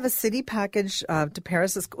 I have a city package to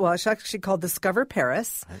Paris. It's actually called Discover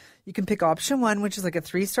Paris. Right. You can pick option 1, which is like a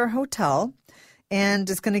 3-star hotel. And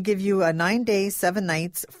it's going to give you a 9 days, 7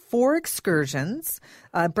 nights, 4 excursions,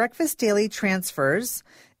 breakfast daily transfers.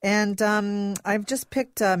 And I've just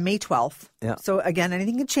picked May 12th. Yeah. So, again,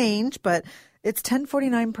 anything can change, but it's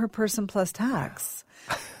 $10.49 per person plus tax.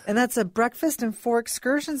 And that's a breakfast and 4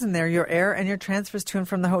 excursions in there, your air and your transfers to and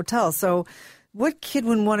from the hotel. So what kid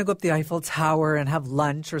wouldn't want to go up the Eiffel Tower and have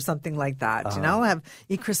lunch or something like that,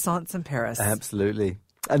 eat croissants in Paris? Absolutely.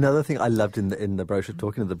 Another thing I loved in the brochure,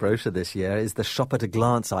 talking to the brochure this year, is the shop at a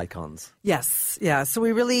glance icons. Yes. Yeah. So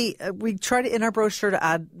we try to, in our brochure, to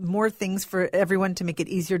add more things for everyone to make it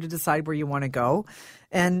easier to decide where you want to go.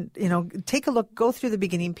 And, take a look, go through the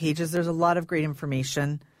beginning pages. There's a lot of great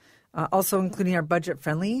information. Also including our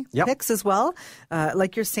budget-friendly picks as well.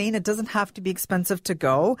 Like you're saying, it doesn't have to be expensive to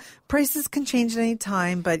go. Prices can change at any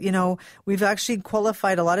time, but, we've actually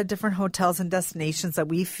qualified a lot of different hotels and destinations that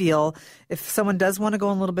we feel if someone does want to go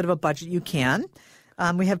on a little bit of a budget, you can.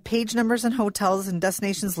 We have page numbers and hotels and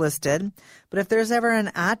destinations listed. But if there's ever an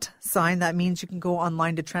 @ sign, that means you can go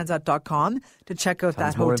online to transat.com to check out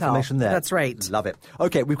that hotel. More information there. That's right. Love it.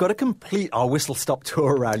 Okay, we've got to complete our whistle-stop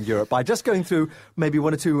tour around Europe by just going through maybe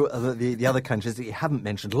 1 or 2 of the other countries that you haven't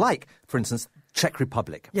mentioned, like, for instance, Czech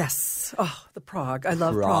Republic. Yes. Oh, the Prague. I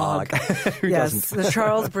love Prague. Who yes, doesn't? The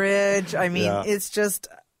Charles Bridge. I mean,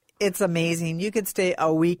 it's amazing. You could stay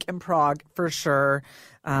a week in Prague for sure.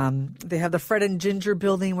 They have the Fred and Ginger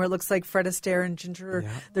building where it looks like Fred Astaire and Ginger.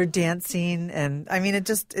 They're dancing. And I mean,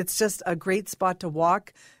 it's just a great spot to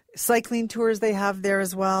walk. Cycling tours they have there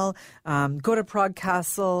as well. Go to Prague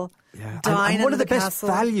Castle. dine and one in of the best castle.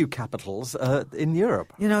 value capitals in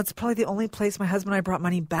Europe. You know, it's probably the only place my husband and I brought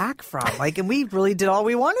money back from. And we really did all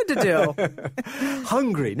we wanted to do.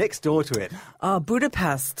 Hungary, next door to it.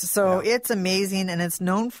 Budapest. So it's amazing, and it's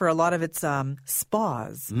known for a lot of its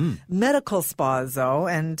spas, medical spas, though.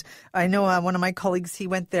 And I know one of my colleagues, he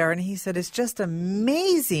went there, and he said it's just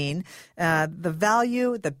amazing. The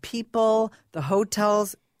value, the people, the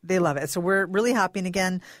hotels. They love it. So we're really happy. And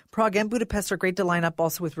again, Prague and Budapest are great to line up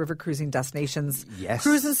also with river cruising destinations. Yes.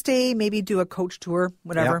 Cruise and stay, maybe do a coach tour,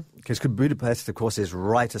 whatever. Because Budapest, of course, is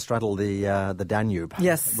right astraddle the Danube.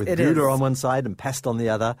 Yes, with it Buda is. on one side and Pest on the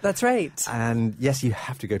other. That's right. And yes, you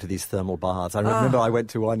have to go to these thermal baths. I remember I went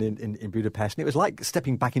to one in Budapest, and it was like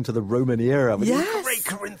stepping back into the Roman era with these great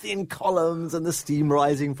Corinthian columns and the steam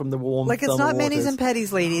rising from the warm Like, it's thermal not manis waters. and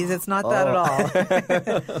petties, ladies. It's not that at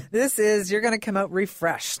all. This is, you're going to come out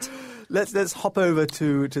refreshed. Let's hop over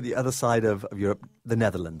to the other side of Europe, the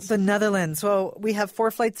Netherlands. The Netherlands. Well, we have 4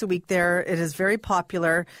 flights a week there. It is very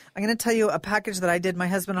popular. I'm going to tell you a package that I did, my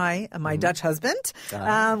husband and I, and my Dutch husband.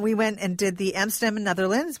 We went and did the Amsterdam and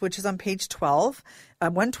Netherlands, which is on page 12.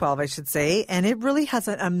 112, I should say, and it really has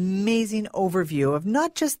an amazing overview of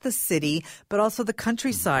not just the city, but also the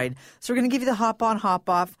countryside. So we're going to give you the hop on, hop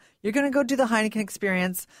off. You're going to go do the Heineken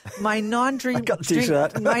experience. My non-beer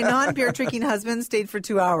drinking husband stayed for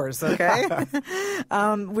 2 hours, okay?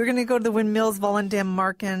 We're going to go to the windmills, Volendam,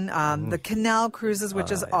 Marken, the canal cruises, which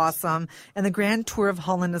is awesome, and the grand tour of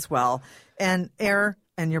Holland as well. And air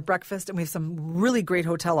and your breakfast, and we have some really great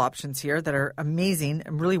hotel options here that are amazing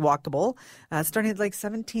and really walkable, starting at like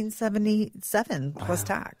 $17.77 plus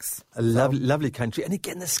tax. A lovely country. And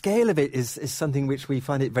again, the scale of it is something which we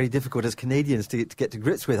find it very difficult as Canadians to get to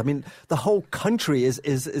grips with. I mean, the whole country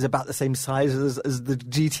is about the same size as the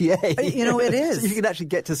GTA. You know, it is. So you can actually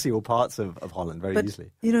get to see all parts of Holland very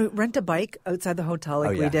easily. You know, rent a bike outside the hotel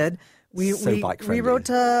like we did. We rode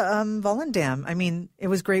to Volendam. I mean, it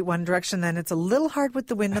was great one direction. Then it's a little hard with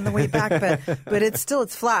the wind on the way back, but it's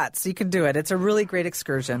flat, so you can do it. It's a really great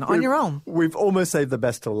excursion on your own. We've almost saved the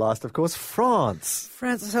best till last, of course, France.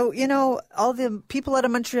 So, you know, all the people out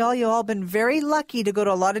of Montreal, you've all been very lucky to go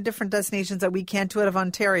to a lot of different destinations that we can't do out of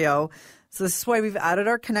Ontario. So this is why we've added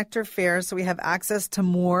our connector fares, so we have access to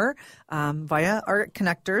more via our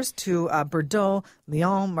connectors to Bordeaux,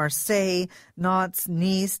 Lyon, Marseille, Nantes,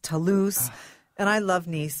 Nice, Toulouse. And I love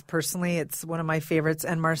Nice, personally. It's one of my favorites,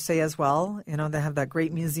 and Marseille as well. You know, they have that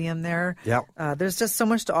great museum there. Yeah. There's just so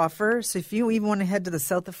much to offer. So if you even want to head to the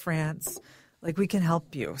south of France, like, we can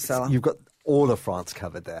help you. So you've got all of France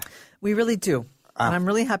covered there. We really do. And I'm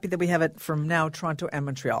really happy that we have it from now, Toronto and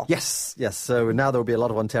Montreal. Yes. So now there will be a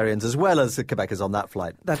lot of Ontarians as well as Quebecers on that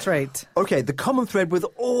flight. That's right. Okay, the common thread with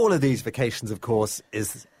all of these vacations, of course,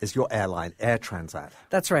 is your airline, Air Transat.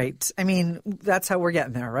 That's right. I mean, that's how we're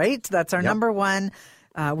getting there, right? That's our number one.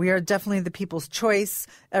 We are definitely the people's choice.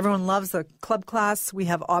 Everyone loves the club class. We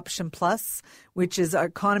have Option Plus, which is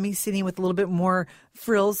economy seating with a little bit more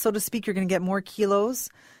frills, so to speak. You're going to get more kilos.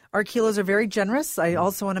 Our kilos are very generous. I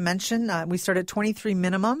also want to mention we start at 23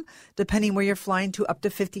 minimum, depending where you're flying, to up to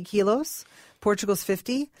 50 kilos. Portugal's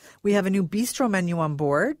 50. We have a new bistro menu on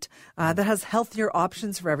board that has healthier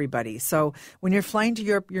options for everybody. So when you're flying to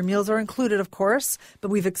Europe, your meals are included, of course,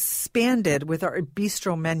 but we've expanded with our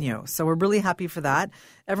bistro menu. So we're really happy for that.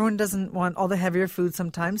 Everyone doesn't want all the heavier food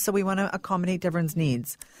sometimes, so we want to accommodate everyone's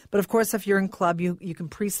needs. But of course, if you're in club, you can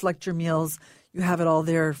pre-select your meals. You have it all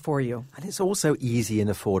there for you. And it's also easy and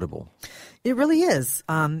affordable. It really is.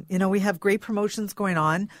 You know, we have great promotions going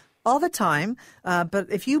on all the time. But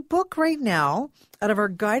if you book right now out of our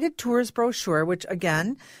guided tours brochure, which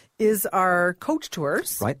again is our coach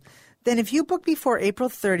tours, right? Then if you book before April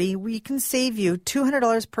 30, we can save you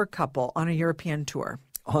 $200 per couple on a European tour.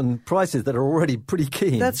 On prices that are already pretty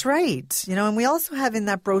keen. That's right. You know, and we also have in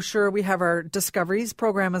that brochure, we have our Discoveries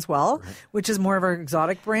program as well, which is more of our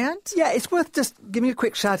exotic brand. Yeah, it's worth just giving a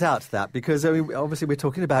quick shout out to that because, I mean, obviously we're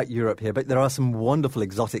talking about Europe here, but there are some wonderful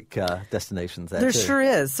exotic destinations there There too. sure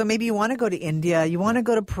is. So maybe you want to go to India, you want to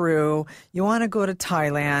go to Peru, you want to go to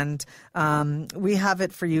Thailand. We have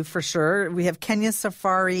it for you for sure. We have Kenya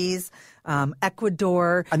safaris,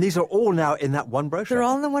 Ecuador. And these are all now in that one brochure? They're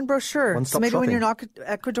all in the one brochure. One-stop so maybe shopping. when you're in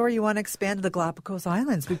Ecuador, you want to expand to the Galapagos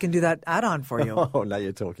Islands. We can do that add-on for you. Oh, now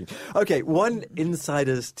you're talking. Okay, one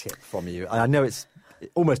insider's tip from you. I know it's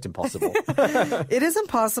almost impossible. It is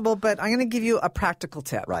impossible, but I'm going to give you a practical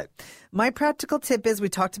tip. Right. My practical tip is, we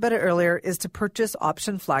talked about it earlier, is to purchase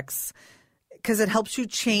Option Flex because it helps you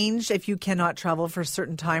change if you cannot travel for a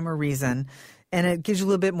certain time or reason. And it gives you a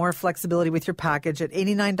little bit more flexibility with your package at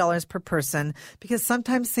 $89 per person because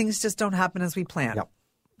sometimes things just don't happen as we plan. Yep.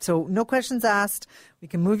 So no questions asked. We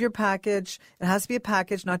can move your package. It has to be a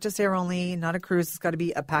package, not just air only, not a cruise. It's got to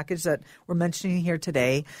be a package that we're mentioning here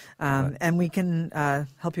today. And we can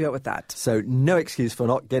help you out with that. So no excuse for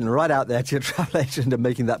not getting right out there to your travel agent and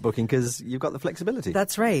making that booking because you've got the flexibility.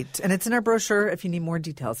 That's right. And it's in our brochure if you need more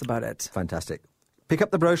details about it. Fantastic. Pick up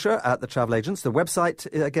the brochure at the travel agents. The website,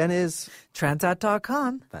 again, is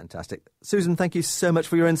Transat.com. Fantastic. Susan, thank you so much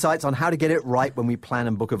for your insights on how to get it right when we plan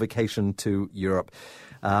and book a vacation to Europe.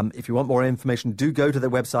 If you want more information, do go to the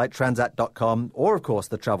website, transat.com, or, of course,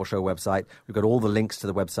 the Travel Show website. We've got all the links to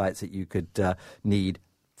the websites that you could need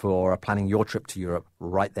for planning your trip to Europe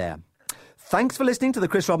right there. Thanks for listening to the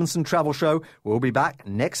Chris Robinson Travel Show. We'll be back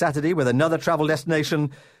next Saturday with another travel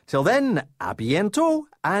destination. Till then, à bientôt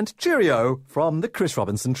and cheerio from the Chris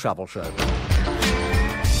Robinson Travel Show.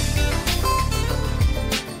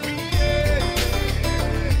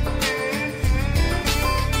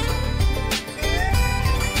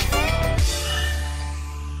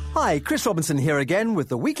 Hi, Chris Robinson here again with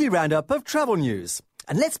the weekly roundup of travel news.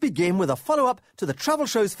 And let's begin with a follow-up to the Travel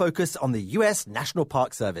Show's focus on the US National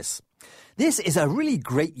Park Service. This is a really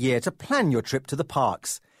great year to plan your trip to the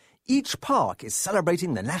parks. Each park is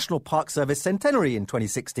celebrating the National Park Service centenary in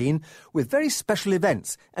 2016 with very special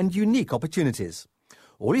events and unique opportunities.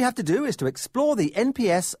 All you have to do is to explore the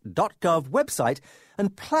nps.gov website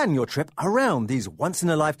and plan your trip around these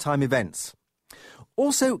once-in-a-lifetime events.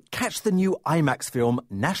 Also, catch the new IMAX film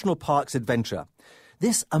National Parks Adventure.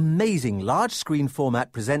 This amazing large-screen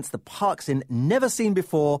format presents the parks in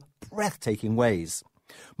never-seen-before, breathtaking ways.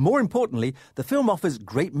 More importantly, the film offers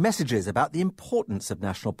great messages about the importance of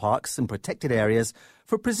national parks and protected areas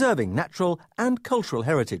for preserving natural and cultural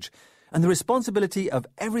heritage, and the responsibility of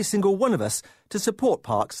every single one of us to support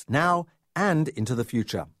parks now and into the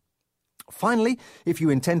future. Finally, if you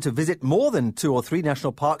intend to visit more than 2 or 3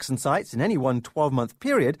 national parks and sites in any one 12-month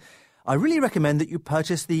period, I really recommend that you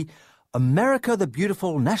purchase the America the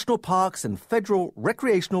Beautiful National Parks and Federal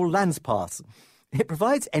Recreational Lands Pass. It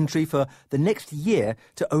provides entry for the next year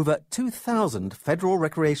to over 2,000 federal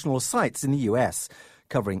recreational sites in the US,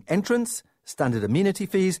 covering entrance, standard amenity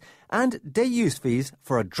fees, and day-use fees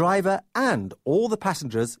for a driver and all the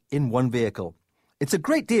passengers in one vehicle. It's a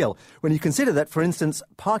great deal when you consider that, for instance,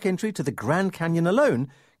 park entry to the Grand Canyon alone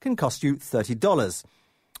can cost you $30.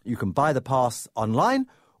 You can buy the pass online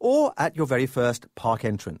or at your very first park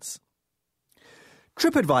entrance.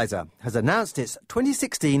 TripAdvisor has announced its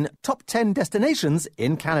 2016 Top 10 Destinations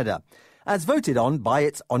in Canada, as voted on by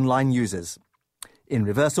its online users. In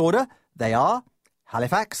reverse order, they are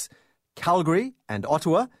Halifax, Calgary and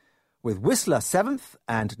Ottawa, with Whistler 7th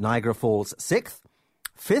and Niagara Falls 6th.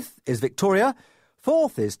 5th is Victoria,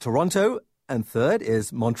 4th is Toronto, and 3rd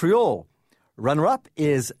is Montreal. Runner-up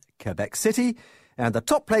is Quebec City, and the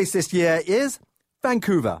top place this year is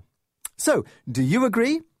Vancouver. So, do you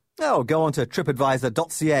agree? Oh, go on to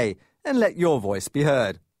tripadvisor.ca and let your voice be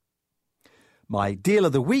heard. My deal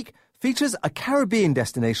of the week features a Caribbean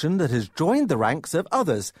destination that has joined the ranks of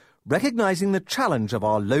others, recognising the challenge of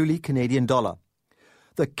our lowly Canadian dollar.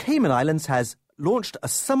 The Cayman Islands has launched a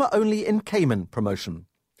summer-only in Cayman promotion,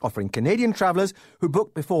 offering Canadian travellers who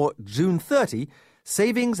book before June 30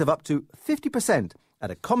 savings of up to 50%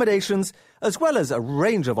 at accommodations, as well as a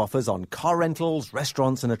range of offers on car rentals,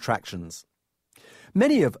 restaurants and attractions.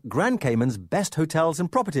 Many of Grand Cayman's best hotels and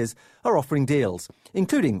properties are offering deals,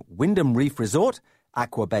 including Wyndham Reef Resort,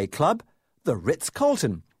 Aqua Bay Club, the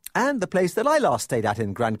Ritz-Carlton, and the place that I last stayed at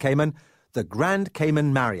in Grand Cayman, the Grand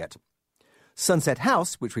Cayman Marriott. Sunset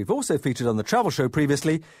House, which we've also featured on the Travel Show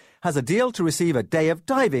previously, has a deal to receive a day of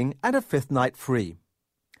diving and a 5th night free.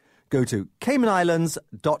 Go to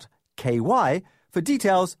caymanislands.ky for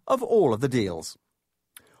details of all of the deals.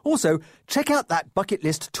 Also, check out that bucket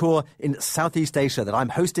list tour in Southeast Asia that I'm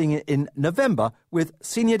hosting in November with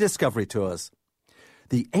Senior Discovery Tours.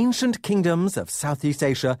 The Ancient Kingdoms of Southeast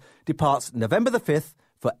Asia departs November the 5th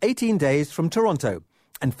for 18 days from Toronto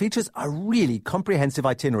and features a really comprehensive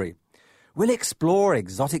itinerary. We'll explore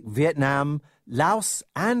exotic Vietnam, Laos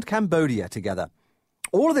and Cambodia together.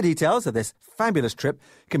 All of the details of this fabulous trip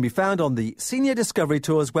can be found on the Senior Discovery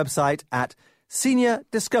Tours website at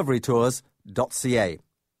seniordiscoverytours.ca.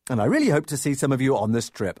 And I really hope to see some of you on this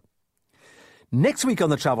trip. Next week on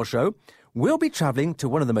the Travel Show, we'll be travelling to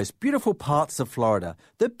one of the most beautiful parts of Florida,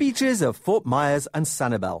 the beaches of Fort Myers and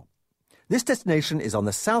Sanibel. This destination is on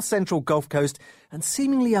the south-central Gulf Coast and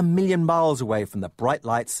seemingly a million miles away from the bright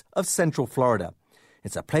lights of central Florida.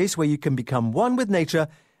 It's a place where you can become one with nature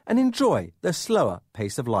and enjoy the slower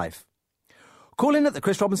pace of life. Call in at the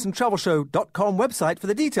chrisrobinsontravelshow.com website for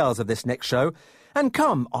the details of this next show and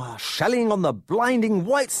come shelling on the blinding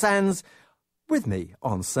white sands with me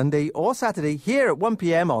on Sunday or Saturday here at 1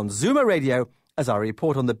 p.m. on Zoomer Radio as I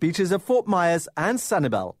report on the beaches of Fort Myers and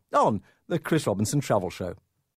Sanibel on the Chris Robinson Travel Show.